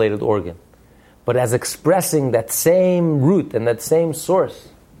isolated organ, but as expressing that same root and that same source,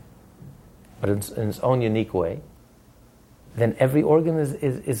 but in its own unique way, then every organ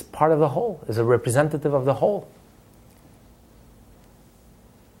is part of the whole, is a representative of the whole.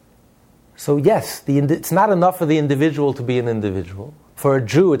 So yes, it's not enough for the individual to be an individual. For a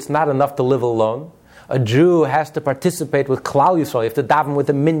Jew, it's not enough to live alone. A Jew has to participate with Klal Yisrael. You have to daven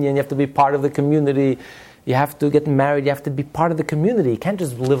with a minyan. You have to be part of the community. You have to get married. You have to be part of the community. You can't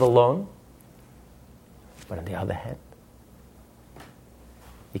just live alone. But on the other hand,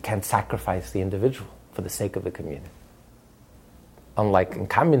 you can't sacrifice the individual for the sake of the community. Unlike in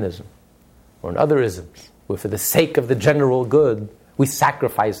communism or in other isms, where for the sake of the general good, we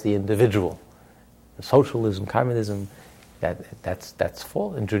sacrifice the individual. In socialism, communism, that's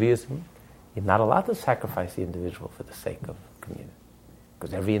full. In Judaism, you're not allowed to sacrifice the individual for the sake of the community.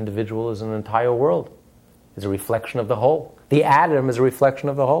 Because every individual is an entire world. It's a reflection of the whole. The atom is a reflection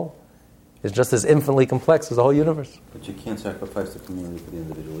of the whole. It's just as infinitely complex as the whole universe. But you can't sacrifice the community for the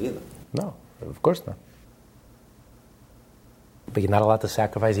individual either. No, of course not. But you're not allowed to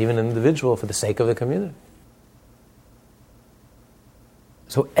sacrifice even an individual for the sake of the community.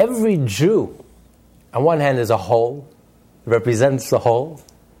 So every Jew, on one hand, is a whole, represents the whole.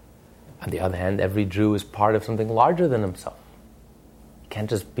 On the other hand, every Jew is part of something larger than himself. You can't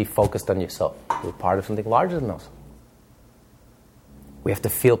just be focused on yourself. You're part of something larger than yourself. We have to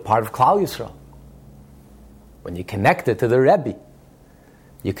feel part of Klal Yisrael. When you're connected to the Rebbe,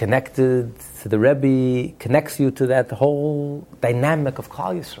 you're connected to the Rebbe, connects you to that whole dynamic of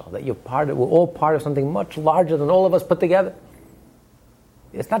Klal Yisrael, that we're all part of something much larger than all of us put together.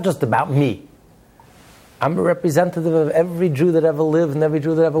 It's not just about me. I'm a representative of every Jew that ever lived and every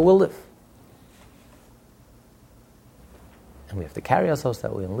Jew that ever will live. And we have to carry ourselves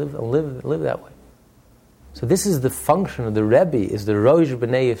that way and live that way. So this is the function of the Rebbe, is the Rosh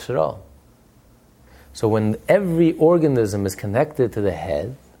B'nai Yisrael. So when every organism is connected to the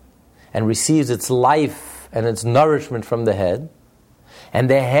head and receives its life and its nourishment from the head, and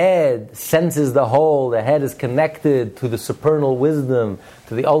the head senses the whole, the head is connected to the supernal wisdom,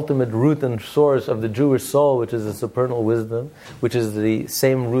 to the ultimate root and source of the Jewish soul, which is the supernal wisdom, which is the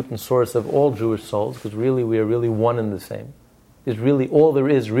same root and source of all Jewish souls, because really we are really one and the same. It's really, all there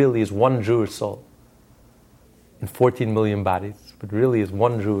is really is one Jewish soul in 14 million bodies, but really is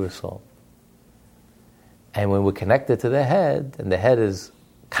one Jewish soul. And when we're connected to the head, and the head is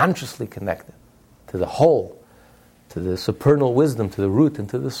consciously connected to the whole, to the supernal wisdom, to the root and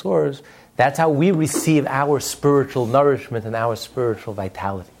to the source, that's how we receive our spiritual nourishment and our spiritual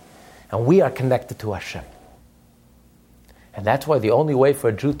vitality. And we are connected to Hashem. And that's why the only way for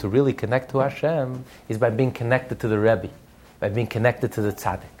a Jew to really connect to Hashem is by being connected to the Rebbe, by being connected to the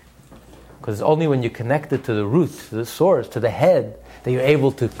Tzaddik. Because it's only when you're connected to the root, to the source, to the head, that you're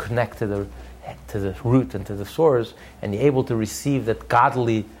able to connect to the root and to the source, and you're able to receive that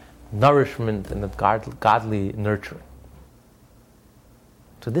godly nourishment and that godly nurturing.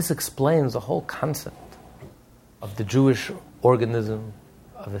 So this explains the whole concept of the Jewish organism,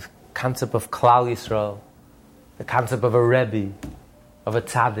 of the concept of Klal Yisrael, the concept of a Rebbe, of a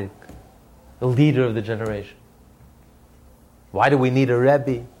Tzaddik, the leader of the generation. Why do we need a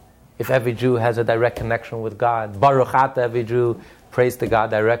Rebbe if every Jew has a direct connection with God? Baruch Ata, every Jew prays to God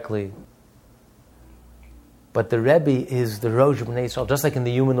directly. But the Rebbe is the Rosh B'nai Yisrael, just like in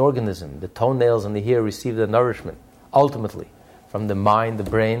the human organism. The toenails and the hair receive the nourishment, ultimately, from the mind, the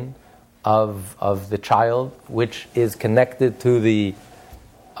brain of the child, which is connected to the,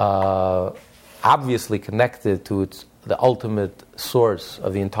 obviously connected to the ultimate source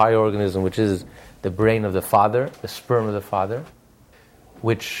of the entire organism, which is the brain of the father, the sperm of the father,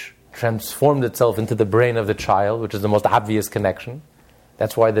 which transformed itself into the brain of the child, which is the most obvious connection.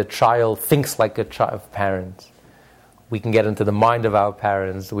 That's why the child thinks like a parent. We can get into the mind of our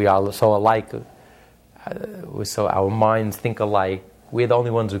parents. We are so alike. So our minds think alike. We're the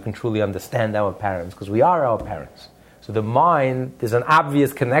only ones who can truly understand our parents, because we are our parents. So the mind is an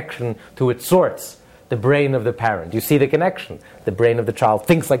obvious connection to its source, the brain of the parent. You see the connection. The brain of the child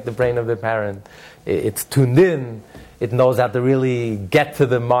thinks like the brain of the parent. It's tuned in. It knows how to really get to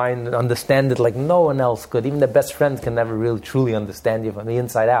the mind and understand it like no one else could. Even the best friends can never really truly understand you from the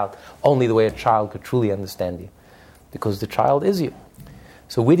inside out. Only the way a child could truly understand you. Because the child is you.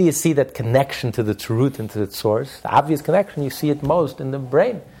 So where do you see that connection to the root and to its source? The obvious connection, you see it most in the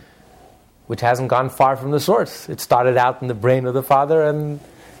brain, which hasn't gone far from the source. It started out in the brain of the father and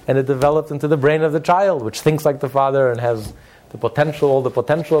it developed into the brain of the child, which thinks like the father and has the potential of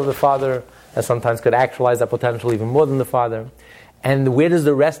the father, and sometimes could actualize that potential even more than the father. And where does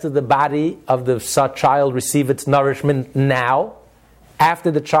the rest of the body of the child receive its nourishment now,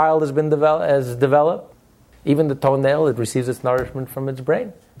 after the child has developed? Even the toenail, it receives its nourishment from its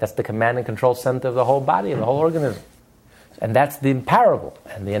brain. That's the command and control center of the whole body, of the whole organism. And that's the parable.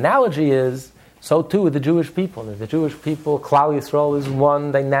 And the analogy is, so too with the Jewish people. The Jewish people, Klal Yisrael, is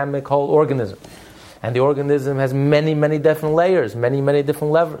one dynamic whole organism. And the organism has many, many different layers, many, many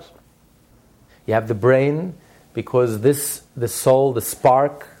different levers. You have the brain, because the soul, the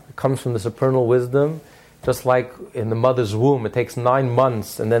spark, comes from the supernal wisdom. Just like in the mother's womb, it takes 9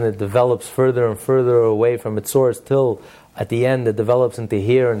 months, and then it develops further and further away from its source, till at the end it develops into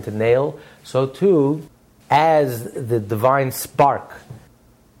hair, into nail. So too, as the divine spark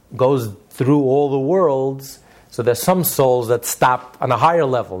goes through all the worlds, so there's some souls that stop on a higher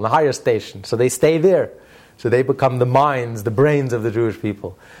level, in a higher station. So they stay there. So they become the minds, the brains of the Jewish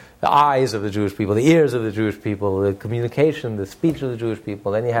people, the eyes of the Jewish people, the ears of the Jewish people, the communication, the speech of the Jewish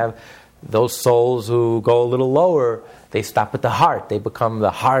people. Then you have those souls who go a little lower. They stop at the heart. They become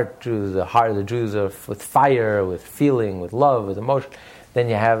the heart Jews. The heart of the Jews are with fire, with feeling, with love, with emotion. Then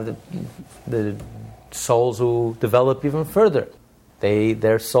you have the souls who develop even further.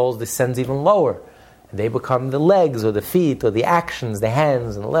 Their souls descends even lower. They become the legs or the feet or the actions, the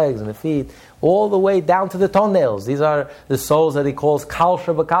hands and the legs and the feet, all the way down to the toenails. These are the souls that he calls Kal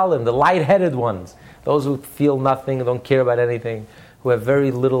Shabakalim, the light-headed ones. Those who feel nothing, don't care about anything, who have very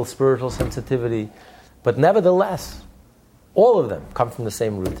little spiritual sensitivity. But nevertheless, all of them come from the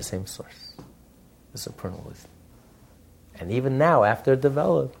same root, the same source, the supernal wisdom. And even now, after it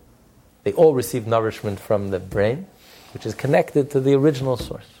developed, they all receive nourishment from the brain, which is connected to the original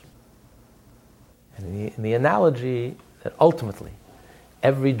source. And in the analogy that ultimately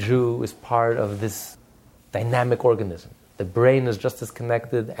every Jew is part of this dynamic organism. The brain is just as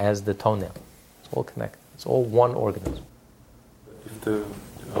connected as the toenail. It's all connected. It's all one organism. If the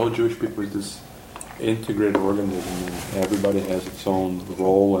whole Jewish people is this integrated organism and everybody has its own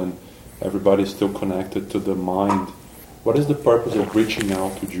role and everybody is still connected to the mind, what is the purpose of reaching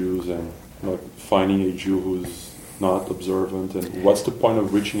out to Jews and finding a Jew who's not observant, and what's the point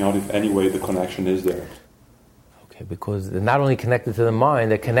of reaching out if anyway the connection is there? Okay, because they're not only connected to the mind,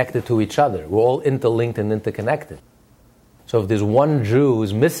 they're connected to each other. We're all interlinked and interconnected. So if there's one Jew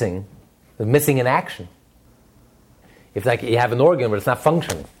who's missing, they're missing in action. If like you have an organ but it's not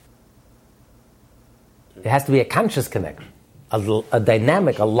functioning, it has to be a conscious connection, a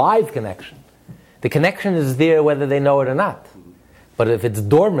dynamic, a live connection. The connection is there whether they know it or not. But if it's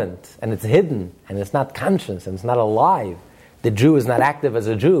dormant and it's hidden and it's not conscious and it's not alive, the Jew is not active as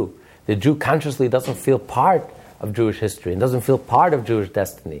a Jew. The Jew consciously doesn't feel part of Jewish history and doesn't feel part of Jewish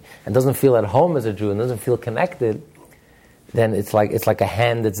destiny and doesn't feel at home as a Jew and doesn't feel connected. Then it's like a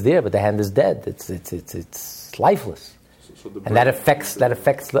hand that's there, but the hand is dead. It's lifeless, and that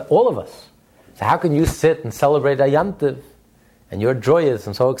affects all of us. So how can you sit and celebrate a Yom Tov and you're joyous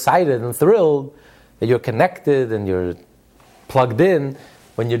and so excited and thrilled that you're connected and you're plugged in,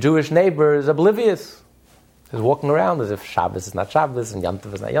 when your Jewish neighbor is oblivious, is walking around as if Shabbos is not Shabbos and Yom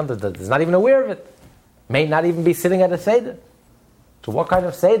Tov is not Yom Tov, is not even aware of it, may not even be sitting at a Seder. So what kind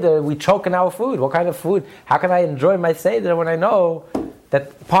of Seder? We choke in our food. What kind of food? How can I enjoy my Seder when I know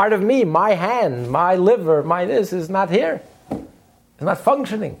that part of me, my hand, my liver, my this is not here? It's not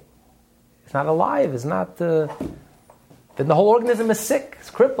functioning. It's not alive. It's not... then the whole organism is sick.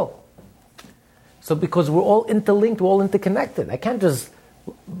 It's crippled. So because we're all interlinked, we're all interconnected. I can't just...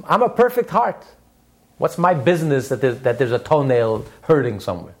 I'm a perfect heart. What's my business that there's a toenail hurting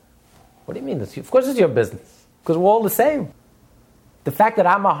somewhere? What do you mean? Of course it's your business. Because we're all the same. The fact that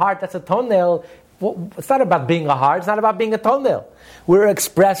I'm a heart, that's a toenail, it's not about being a heart, it's not about being a toenail. We're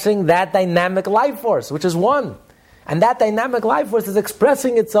expressing that dynamic life force, which is one. And that dynamic life force is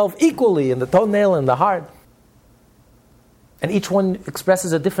expressing itself equally in the toenail and the heart. And each one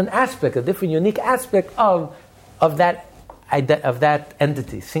expresses a different aspect, a different unique aspect of that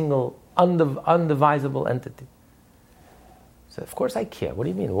entity, single, undivisible entity. So of course I care. What do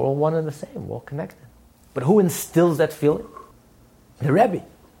you mean? We're all one and the same. We're all connected. But who instills that feeling? The Rebbe.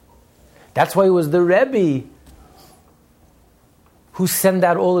 That's why it was the Rebbe who sent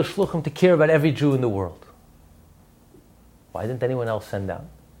out all the shluchim to care about every Jew in the world. Why didn't anyone else send out?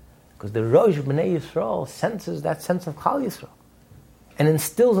 Because the Rosh B'nai Yisrael senses that sense of Klal Yisrael and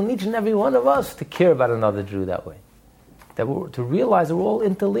instills in each and every one of us to care about another Jew that way. To realize that we're all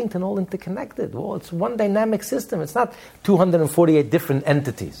interlinked and all interconnected. Well, it's one dynamic system. It's not 248 different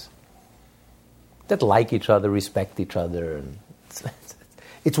entities that like each other, respect each other. And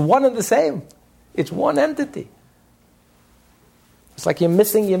it's one and the same. It's one entity. It's like you're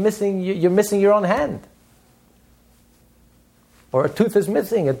missing your own hand. Or a tooth is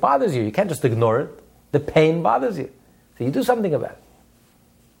missing, it bothers you. You can't just ignore it. The pain bothers you. So you do something about it.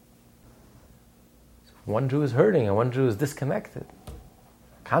 So one Jew is hurting and one Jew is disconnected.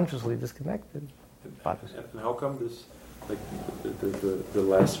 Consciously disconnected. It bothers you. And how come this, like the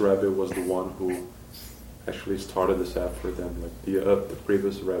last Rebbe was the one who actually started this effort, and like the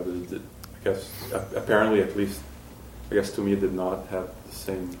previous Rebbe did, I guess, apparently at least, I guess to me, did not have the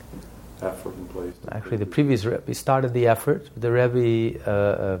same effort in place. Actually, the previous Rebbe started the effort. The Rebbe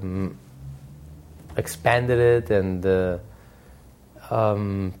expanded it and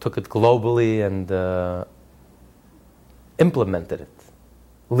took it globally and implemented it,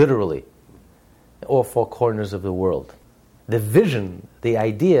 literally, in all four corners of the world. The vision, the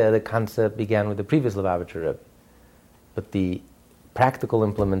idea, the concept began with the previous Lubavitcher Rebbe. But the practical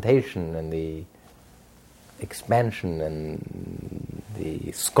implementation and the expansion and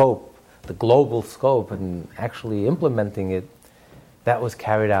the scope, the global scope, and actually implementing it, that was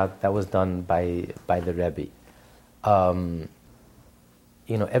carried out, that was done by the Rebbe.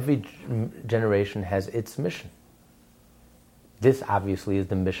 Every generation has its mission. This obviously is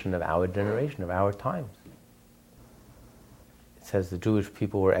the mission of our generation, of our times. It says the Jewish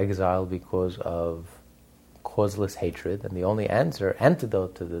people were exiled because of causeless hatred, and the only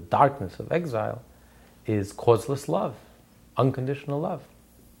antidote to the darkness of exile is causeless love, unconditional love.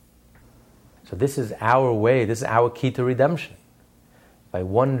 So this is our way, this is our key to redemption. By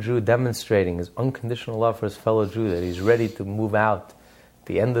one Jew demonstrating his unconditional love for his fellow Jew, that he's ready to move out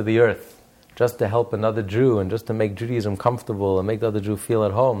the end of the earth just to help another Jew and just to make Judaism comfortable and make the other Jew feel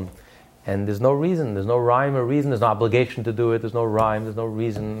at home. And there's no reason, there's no rhyme or reason, there's no obligation to do it, there's no rhyme, there's no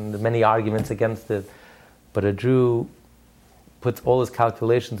reason, there's many arguments against it. But a Jew puts all his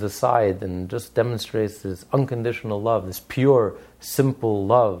calculations aside and just demonstrates this unconditional love, this pure, simple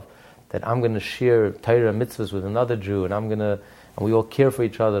love, that I'm going to share Torah mitzvahs with another Jew, and we all care for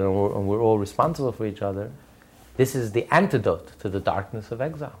each other, and we're all responsible for each other. This is the antidote to the darkness of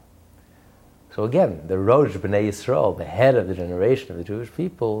exile. So again, the Rosh B'nai Yisrael, the head of the generation of the Jewish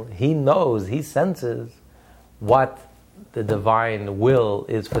people, he knows, he senses what the divine will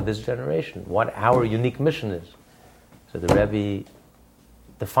is for this generation, what our unique mission is. So the Rebbe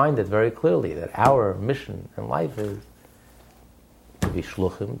defined it very clearly, that our mission in life is to be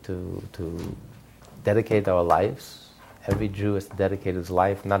shluchim, to dedicate our lives. Every Jew has to dedicate his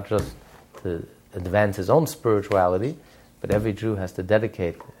life not just to advance his own spirituality, but every Jew has to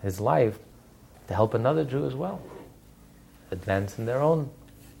dedicate his life to help another Jew as well, advance in their own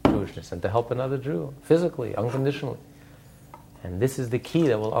Jewishness, and to help another Jew physically, unconditionally. And this is the key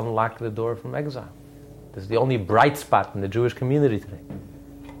that will unlock the door from exile. This is the only bright spot in the Jewish community today.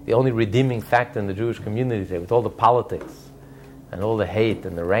 The only redeeming factor in the Jewish community today, with all the politics and all the hate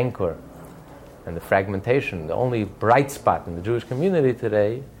and the rancor and the fragmentation. The only bright spot in the Jewish community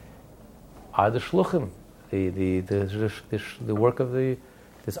today are the shluchim, the work of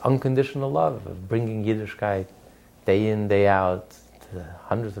this unconditional love of bringing Yiddishkeit day in, day out to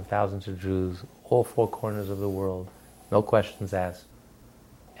hundreds of thousands of Jews, all four corners of the world, no questions asked,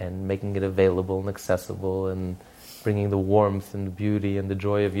 and making it available and accessible and bringing the warmth and the beauty and the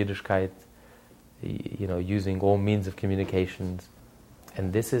joy of Yiddishkeit, using all means of communications.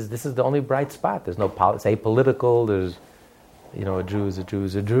 And this is the only bright spot. There's no it's apolitical. There's, a Jew is a Jew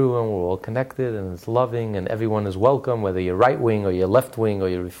is a Jew, and we're all connected, and it's loving, and everyone is welcome, whether you're right wing or you're left wing or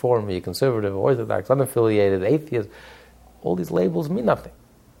you're Reform or you're conservative or Orthodox, unaffiliated, atheist. All these labels mean nothing.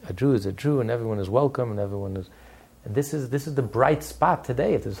 A Jew is a Jew, and everyone is welcome, and everyone is. And this is the bright spot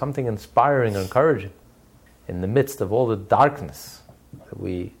today. If there's something inspiring or encouraging in the midst of all the darkness that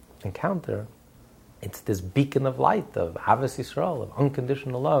we encounter, it's this beacon of light, of Ahavas Yisrael, of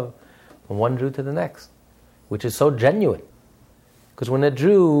unconditional love from one Jew to the next, which is so genuine. Because when a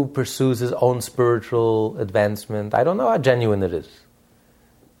Jew pursues his own spiritual advancement, I don't know how genuine it is.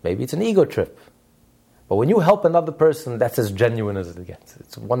 Maybe it's an ego trip. But when you help another person, that's as genuine as it gets.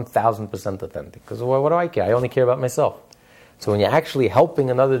 It's 1,000% authentic. Because what do I care? I only care about myself. So when you're actually helping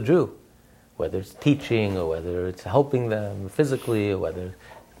another Jew, whether it's teaching or whether it's helping them physically or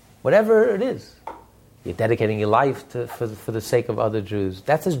whatever it is, you're dedicating your life for the sake of other Jews.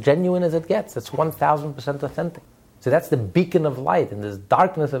 That's as genuine as it gets. That's 1,000% authentic. So that's the beacon of light in this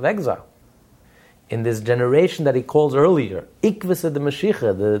darkness of exile. In this generation that he calls earlier, Ikvisa de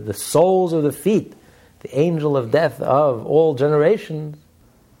Mashiach, the soles of the feet, the angel of death of all generations.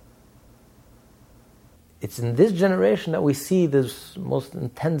 It's in this generation that we see this most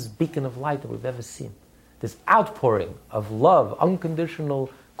intense beacon of light that we've ever seen. This outpouring of love,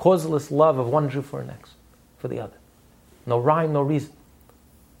 unconditional, causeless love of one Jew for the other. No rhyme, no reason.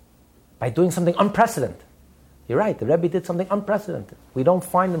 By doing something unprecedented. You're right, the Rebbe did something unprecedented. We don't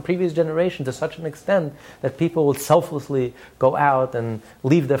find in previous generations to such an extent that people would selflessly go out and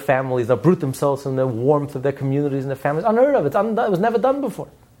leave their families, uproot themselves from the warmth of their communities and their families. Unheard of. It was never done before.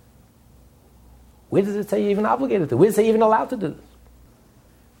 Where does it say you're even obligated to? Where does it say you're even allowed to do this?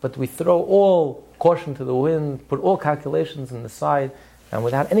 But we throw all caution to the wind, put all calculations on the side, and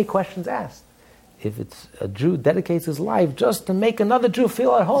without any questions asked. If it's a Jew dedicates his life just to make another Jew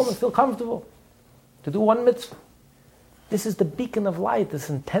feel at home and feel comfortable, to do one mitzvah. This is the beacon of light, this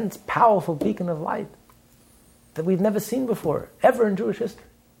intense, powerful beacon of light that we've never seen before, ever in Jewish history.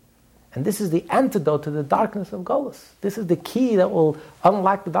 And this is the antidote to the darkness of Golus. This is the key that will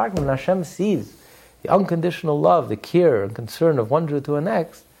unlock the darkness. When Hashem sees the unconditional love, the care and concern of one Jew to the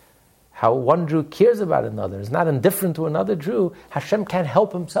next, how one Jew cares about another, is not indifferent to another Jew, Hashem can't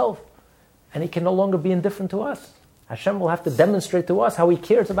help himself. And he can no longer be indifferent to us. Hashem will have to demonstrate to us how he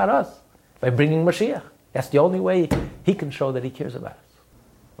cares about us. By bringing Mashiach. That's the only way he can show that he cares about us.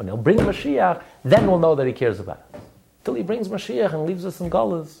 When he'll bring Mashiach, then we'll know that he cares about us. Till he brings Mashiach and leaves us in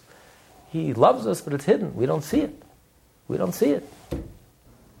Golus, he loves us, but it's hidden. We don't see it. We don't see it.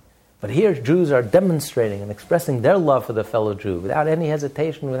 But here Jews are demonstrating and expressing their love for their fellow Jew without any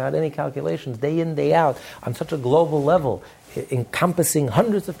hesitation, without any calculations, day in, day out, on such a global level, encompassing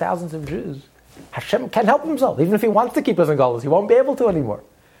hundreds of thousands of Jews. Hashem can't help himself. Even if he wants to keep us in Golus, he won't be able to anymore.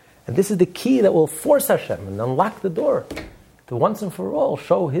 And this is the key that will force Hashem and unlock the door to once and for all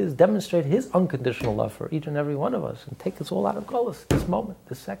demonstrate his unconditional love for each and every one of us and take us all out of Golus, this moment,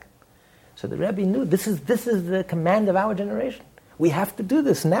 this second. So the Rebbe knew this is the command of our generation. We have to do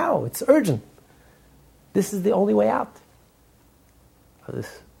this now. It's urgent. This is the only way out of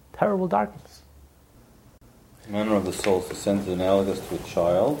this terrible darkness. The manner of the soul's descent is analogous to a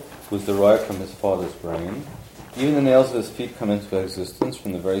child who is derived from his father's brain. Even the nails of his feet come into existence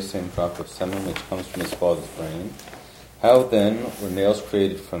from the very same drop of semen which comes from his father's brain. How then were nails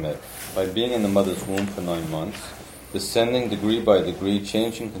created from it? By being in the mother's womb for 9 months, descending degree by degree,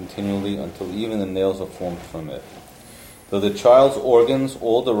 changing continually until even the nails are formed from it. Though the child's organs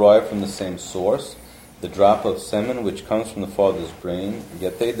all derive from the same source, the drop of semen which comes from the father's brain,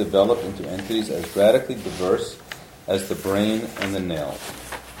 yet they develop into entities as radically diverse as the brain and the nails.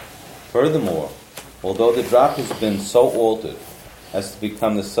 Furthermore, although the drop has been so altered as to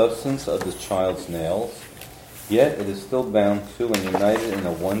become the substance of the child's nails, yet it is still bound to and united in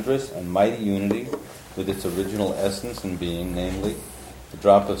a wondrous and mighty unity with its original essence and being, namely, the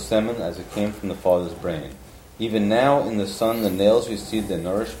drop of semen as it came from the father's brain. Even now, in the son, the nails receive their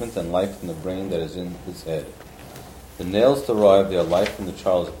nourishment and life from the brain that is in his head. The nails derive their life from the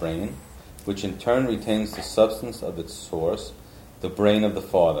child's brain, which in turn retains the substance of its source, the brain of the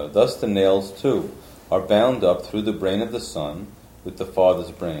father. Thus the nails, too, are bound up through the brain of the son with the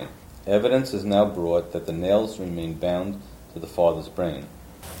father's brain. Evidence is now brought that the nails remain bound to the father's brain.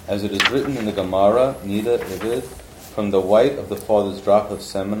 As it is written in the Gemara, Nida Ivid, from the white of the father's drop of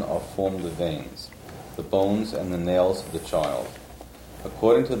semen are formed the veins, the bones and the nails of the child.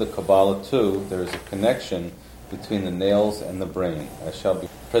 According to the Kabbalah, too, there is a connection between the nails and the brain, as shall be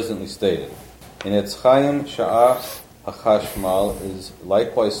presently stated. In Etz Chaim, Sha'ah HaChashmal is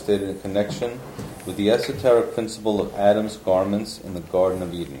likewise stated in connection with the esoteric principle of Adam's garments in the Garden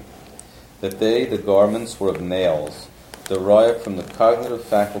of Eden, that they, the garments, were of nails, derived from the cognitive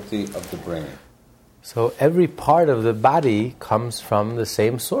faculty of the brain. So every part of the body comes from the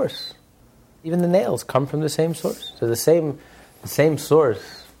same source. Even the nails come from the same source. So the same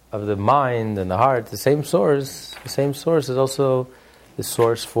source of the mind and the heart, the same source is also the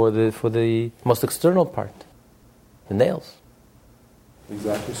source for the most external part, the nails.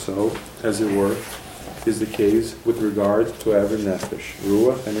 Exactly so, as it were, is the case with regard to every nefesh,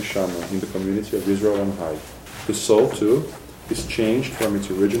 ruach, and neshama in the community of Israel on high. The soul, too, is changed from its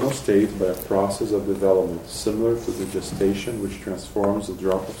original state by a process of development similar to the gestation which transforms a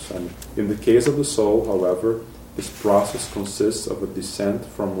drop of semen. In the case of the soul, however, this process consists of a descent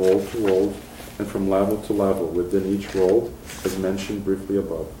from world to world and from level to level within each world, as mentioned briefly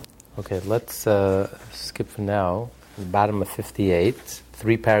above. Okay, let's skip for now. The bottom of 58,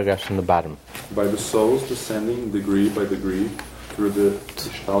 3 paragraphs from the bottom. By the soul's descending degree by degree through the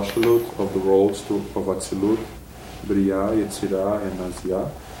shtalshalut of the worlds of Atzilut, Bria, Yetzirah, and Nazia,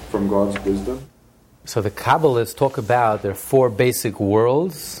 from God's wisdom. So the Kabbalists talk about there are 4 basic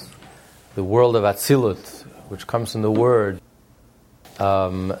worlds. The world of Atzilut, which comes from the word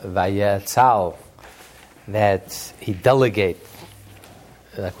Vayetzal, that he delegates,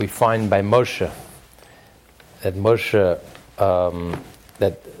 like we find by Moshe, that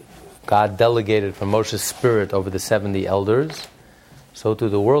God delegated from Moshe's spirit over the 70 elders. So to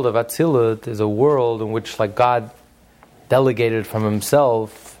the world of Atzilut is a world in which, like, God delegated from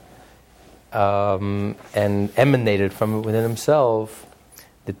himself and emanated from within himself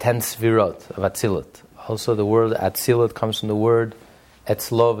the 10 svirot of Atzilut. Also the word Atzilut comes from the word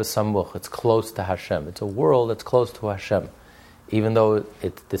Etzlo v'samuch. It's close to Hashem. It's a world that's close to Hashem. Even though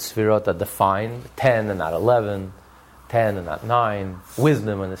the svirot are defined, 10 and not 11, 10 and not 9,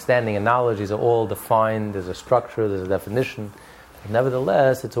 wisdom, understanding, and knowledge, these are all defined, there's a structure, there's a definition. But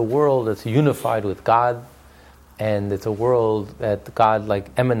nevertheless, it's a world that's unified with God, and it's a world that God,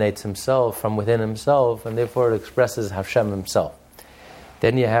 like, emanates himself from within himself, and therefore it expresses Hashem himself.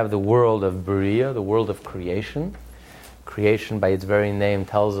 Then you have the world of Bria, the world of creation. Creation, by its very name,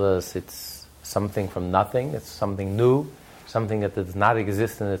 tells us it's something from nothing, it's something new, something that does not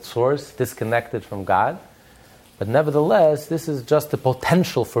exist in its source, disconnected from God. But nevertheless, this is just the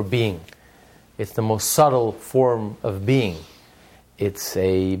potential for being. It's the most subtle form of being. It's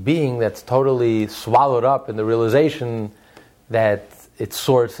a being that's totally swallowed up in the realization that its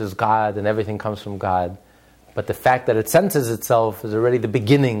source is God and everything comes from God. But the fact that it senses itself is already the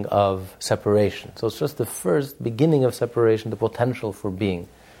beginning of separation. So it's just the first beginning of separation, the potential for being,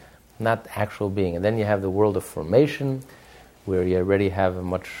 not actual being. And then you have the world of formation, where you already have a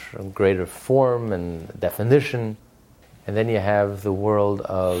much greater form and definition. And then you have the world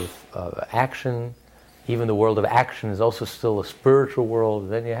of action. Even the world of action is also still a spiritual world.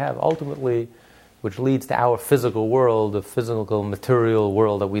 Then you have, ultimately, which leads to our physical world, the physical, material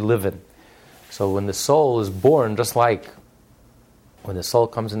world that we live in. So when the soul is born, just like when the soul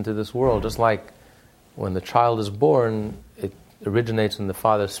comes into this world, just like when the child is born, it originates in the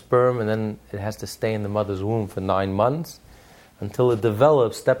father's sperm, and then it has to stay in the mother's womb for 9 months until it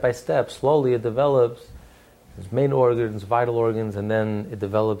develops step by step. Slowly it develops its main organs, vital organs, and then it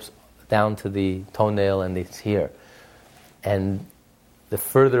develops down to the toenail and it's here. And the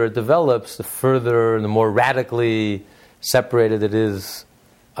further it develops, the more radically separated it is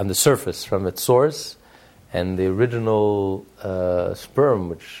on the surface from its source, and the original sperm,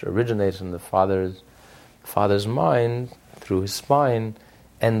 which originates in the father's mind through his spine,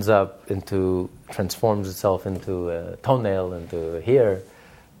 transforms itself into a toenail, into a hair.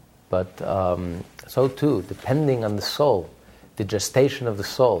 But so too, depending on the soul, the gestation of the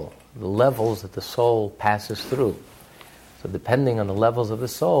soul, the levels that the soul passes through. So depending on the levels of the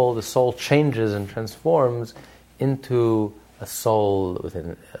soul changes and transforms into a soul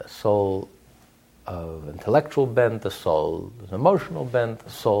within a soul of intellectual bent, a soul of emotional bent, a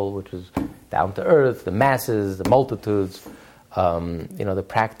soul which is down to earth, the masses, the multitudes, the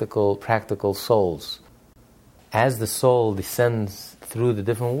practical souls. As the soul descends through the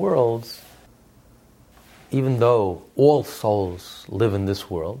different worlds, even though all souls live in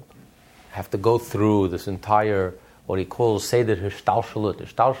this world, have to go through this entire, what he calls Seder Hishtalshalut.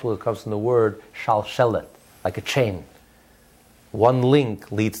 Hishtalshalut comes from the word shalshelet, like a chain. One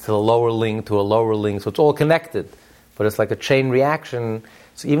link leads to a lower link, so it's all connected. But it's like a chain reaction.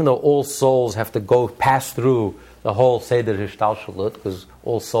 So even though all souls have to pass through the whole Seder Hishtalshalut, because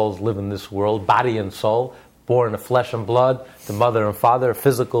all souls live in this world, body and soul, born of flesh and blood, the mother and father,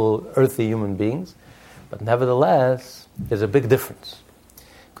 physical, earthly human beings. But nevertheless, there's a big difference.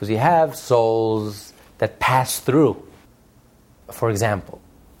 Because you have souls that pass through. For example,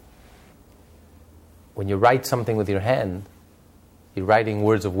 when you write something with your hand, you're writing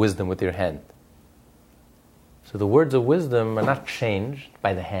words of wisdom with your hand. So the words of wisdom are not changed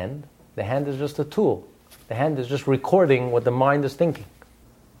by the hand. The hand is just a tool. The hand is just recording what the mind is thinking.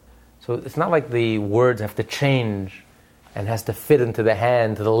 So it's not like the words have to change and has to fit into the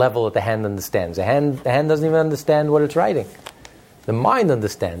hand to the level that the hand understands. The hand doesn't even understand what it's writing. The mind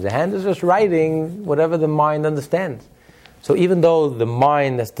understands. The hand is just writing whatever the mind understands. So even though the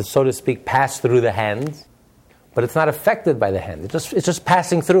mind has to, so to speak, pass through the hand, but it's not affected by the hand. It's just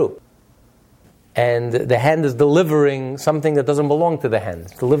passing through. And the hand is delivering something that doesn't belong to the hand.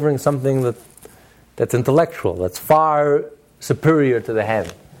 It's delivering something that's intellectual, that's far superior to the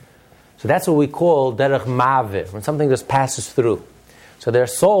hand. So that's what we call derech ma'avir, when something just passes through. So there are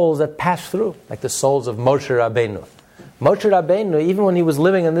souls that pass through, like the souls of Moshe Rabbeinu. Moshe Rabbeinu, even when he was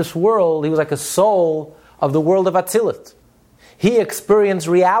living in this world, he was like a soul of the world of Atzilut. He experienced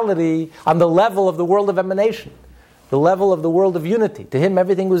reality on the level of the world of emanation, the level of the world of unity. To him,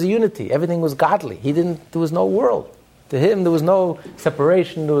 everything was unity, everything was godly. There was no world. To him, there was no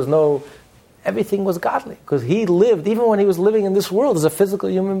separation, everything was godly. Because he lived, even when he was living in this world as a physical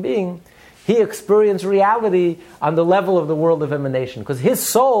human being, he experienced reality on the level of the world of emanation. Because his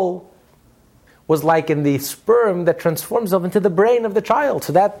soul was like in the sperm that transforms itself into the brain of the child.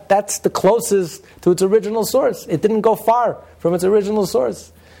 So that's the closest to its original source. It didn't go far from its original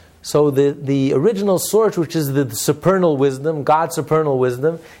source. So the original source, which is the supernal wisdom, God's supernal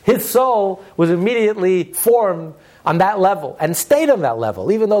wisdom, his soul was immediately formed on that level and stayed on that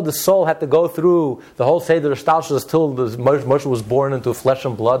level, even though the soul had to go through the whole Seder Shtalshelus till Moshe was born into flesh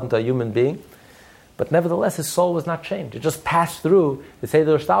and blood, into a human being. But nevertheless, his soul was not changed. It just passed through the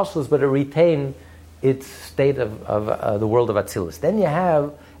Seder Shtalshelus, but it retained its state of the world of Atzilus. Then you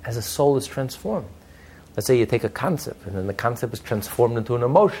have, as a soul is transformed. Let's say you take a concept, and then the concept is transformed into an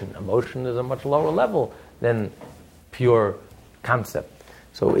emotion. Emotion is a much lower level than pure concept.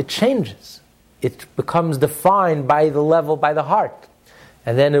 So it changes. It becomes defined by the level, by the heart.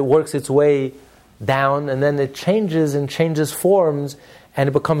 And then it works its way down, and then it changes and changes forms, and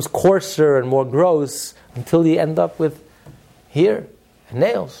it becomes coarser and more gross until you end up with hair and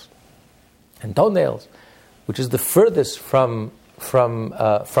nails and toenails, which is the furthest from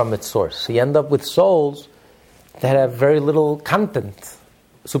its source. So you end up with souls that have very little content,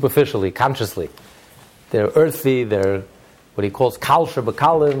 superficially, consciously. They're earthy, they're what he calls kal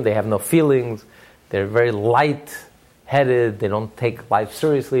shebakalim, they have no feelings, they're very light-headed, they don't take life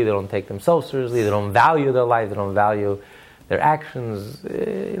seriously, they don't take themselves seriously, they don't value their life, they don't value their actions.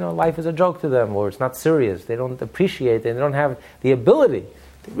 Life is a joke to them, or it's not serious. They don't appreciate it, they don't have the ability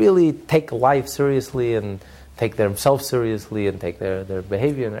to really take life seriously and take themselves seriously and take their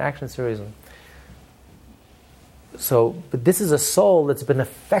behavior and their actions seriously. So, but this is a soul that's been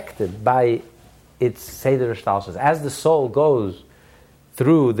affected by its Seder Shtalshelus. As the soul goes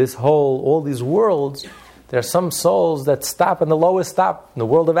through all these worlds, there are some souls that stop in the lowest stop, in the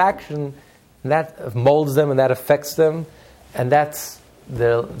world of action, and that molds them and that affects them, and that's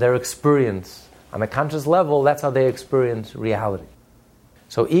their experience. On a conscious level, that's how they experience reality.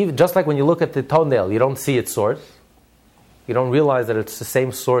 So even just like when you look at the toenail, you don't see its source. You don't realize that it's the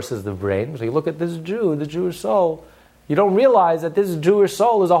same source as the brain. So you look at this Jew, the Jewish soul, you don't realize that this Jewish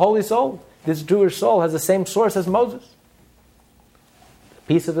soul is a holy soul. This Jewish soul has the same source as Moses. A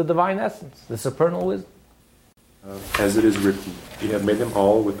piece of the divine essence, the supernal wisdom. As it is written, you have made them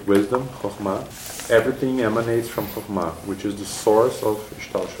all with wisdom, Chokhmah. Everything emanates from Chokhmah, which is the source of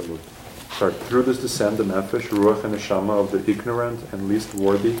Shtalshelut. Through this descent, the Nefesh, Ruach, and Neshama of the ignorant and least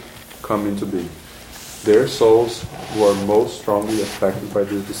worthy come into being. Their souls who are most strongly affected by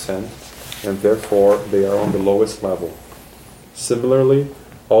this descent, and therefore they are on the lowest level. Similarly,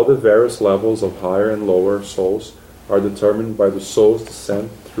 all the various levels of higher and lower souls are determined by the soul's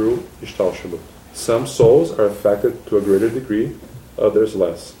descent through Ishtalshelut. Some souls are affected to a greater degree, others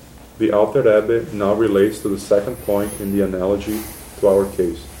less. The Alter Rebbe now relates to the second point in the analogy to our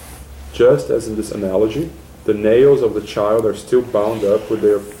case. Just as in this analogy, the nails of the child are still bound up with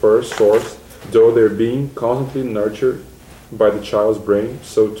their first source, though they're being constantly nurtured by the child's brain,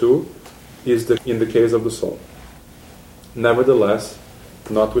 so too is in the case of the soul. Nevertheless,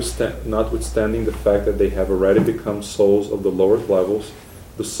 notwithstanding the fact that they have already become souls of the lower levels,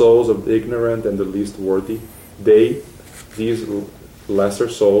 the souls of the ignorant and the least worthy, these lesser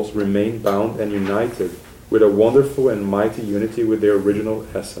souls, remain bound and united with a wonderful and mighty unity with their original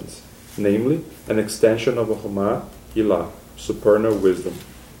essence. namely, an extension of a Chokhmah Ilah, supernal wisdom.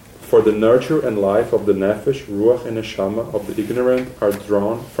 For the nurture and life of the Nefesh, Ruach and Neshama of the ignorant are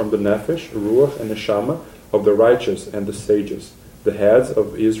drawn from the Nefesh, Ruach and Neshama of the righteous and the sages, the heads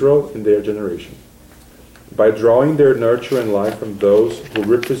of Israel in their generation. By drawing their nurture and life from those who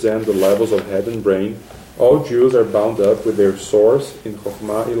represent the levels of head and brain, all Jews are bound up with their source in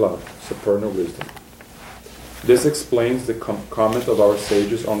Chokhmah Ilah, supernal wisdom. This explains the comment of our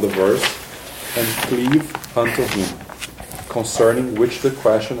sages on the verse, and cleave unto him, concerning which the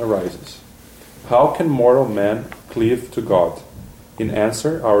question arises. How can mortal man cleave to God? In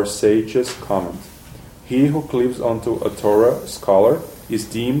answer, our sages comment, he who cleaves unto a Torah scholar is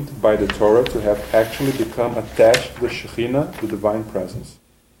deemed by the Torah to have actually become attached to the Shekhinah, the divine presence.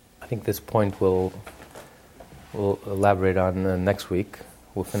 I think this point we'll elaborate on next week.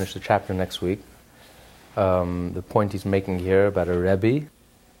 We'll finish the chapter next week. The point he's making here about a Rebbe,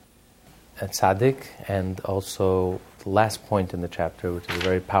 a tzaddik, and also the last point in the chapter, which is a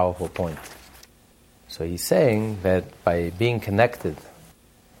very powerful point. So he's saying that by being connected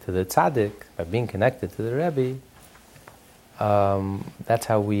to the tzaddik, by being connected to the Rebbe, that's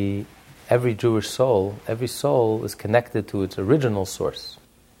how every Jewish soul, every soul is connected to its original source.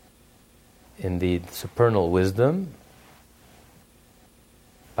 In the supernal wisdom,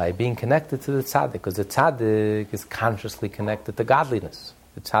 by being connected to the tzaddik, because the tzaddik is consciously connected to godliness.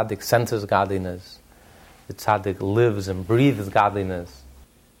 The tzaddik senses godliness. The tzaddik lives and breathes godliness.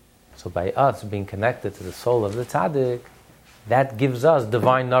 So by us being connected to the soul of the tzaddik, that gives us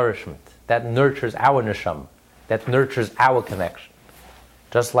divine nourishment. That nurtures our neshama. That nurtures our connection.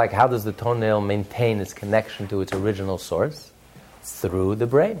 Just like how does the toenail maintain its connection to its original source? Through the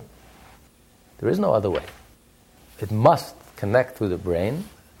brain. There is no other way. It must connect through the brain,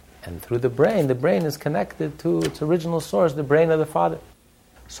 and through the brain is connected to its original source, the brain of the Father.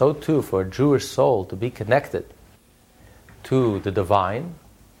 So too, for a Jewish soul to be connected to the divine,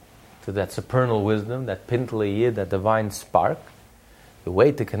 to that supernal wisdom, that Pintele Yid, that divine spark, the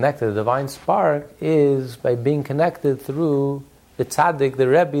way to connect to the divine spark is by being connected through the tzaddik, the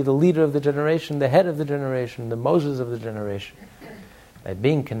Rebbe, the leader of the generation, the head of the generation, the Moses of the generation. By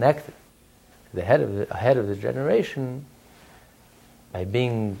being connected to the head of the generation, by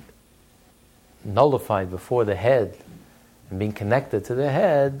being nullified before the head, and being connected to the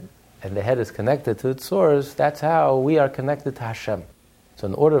head, and the head is connected to its source, that's how we are connected to Hashem. So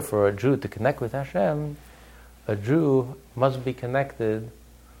in order for a Jew to connect with Hashem, a Jew must be connected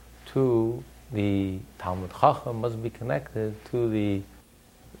to the Talmud Chacham, must be connected to the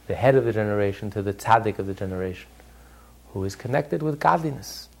head of the generation, to the tzaddik of the generation, who is connected with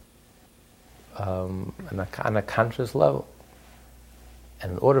godliness on a conscious level.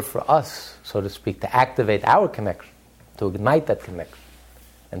 And in order for us, so to speak, to activate our connection, to ignite that connection,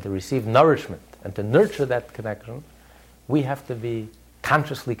 and to receive nourishment, and to nurture that connection, we have to be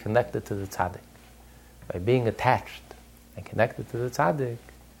consciously connected to the tzaddik. By being attached and connected to the tzaddik,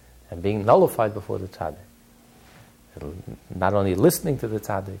 and being nullified before the tzaddik. Not only listening to the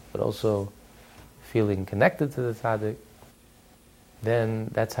tzaddik, but also feeling connected to the tzaddik,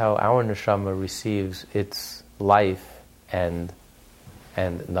 then that's how our neshama receives its life and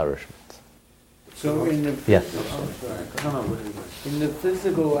nourishment. So in the in the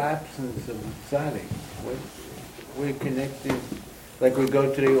physical absence of tzaddik, we're connected, like we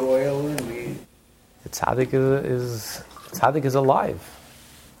go to the oil and we... The tzaddik is alive.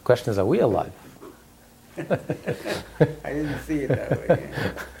 The question is, are we alive? I didn't see it that way.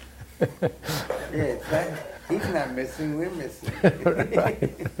 Yeah, he's not missing, we're missing.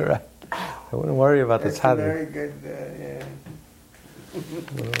 right. I wouldn't worry about That's the tzaddik. Very good,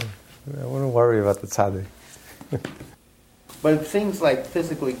 I wouldn't worry about the tzaddik. But things like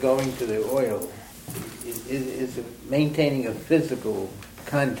physically going to the oil is maintaining a physical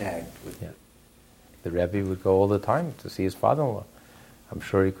contact with Yeah. The Rebbe would go all the time to see his father-in-law. I'm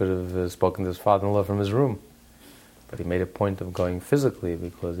sure he could have spoken to his father-in-law from his room. But he made a point of going physically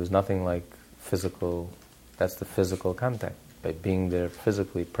because there's nothing like physical, that's the physical contact. By being there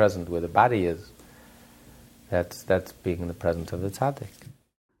physically present where the body is, that's being in the presence of the tzaddik.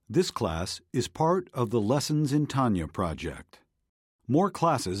 This class is part of the Lessons in Tanya project. More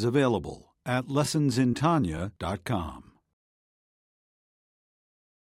classes available at lessonsintanya.com.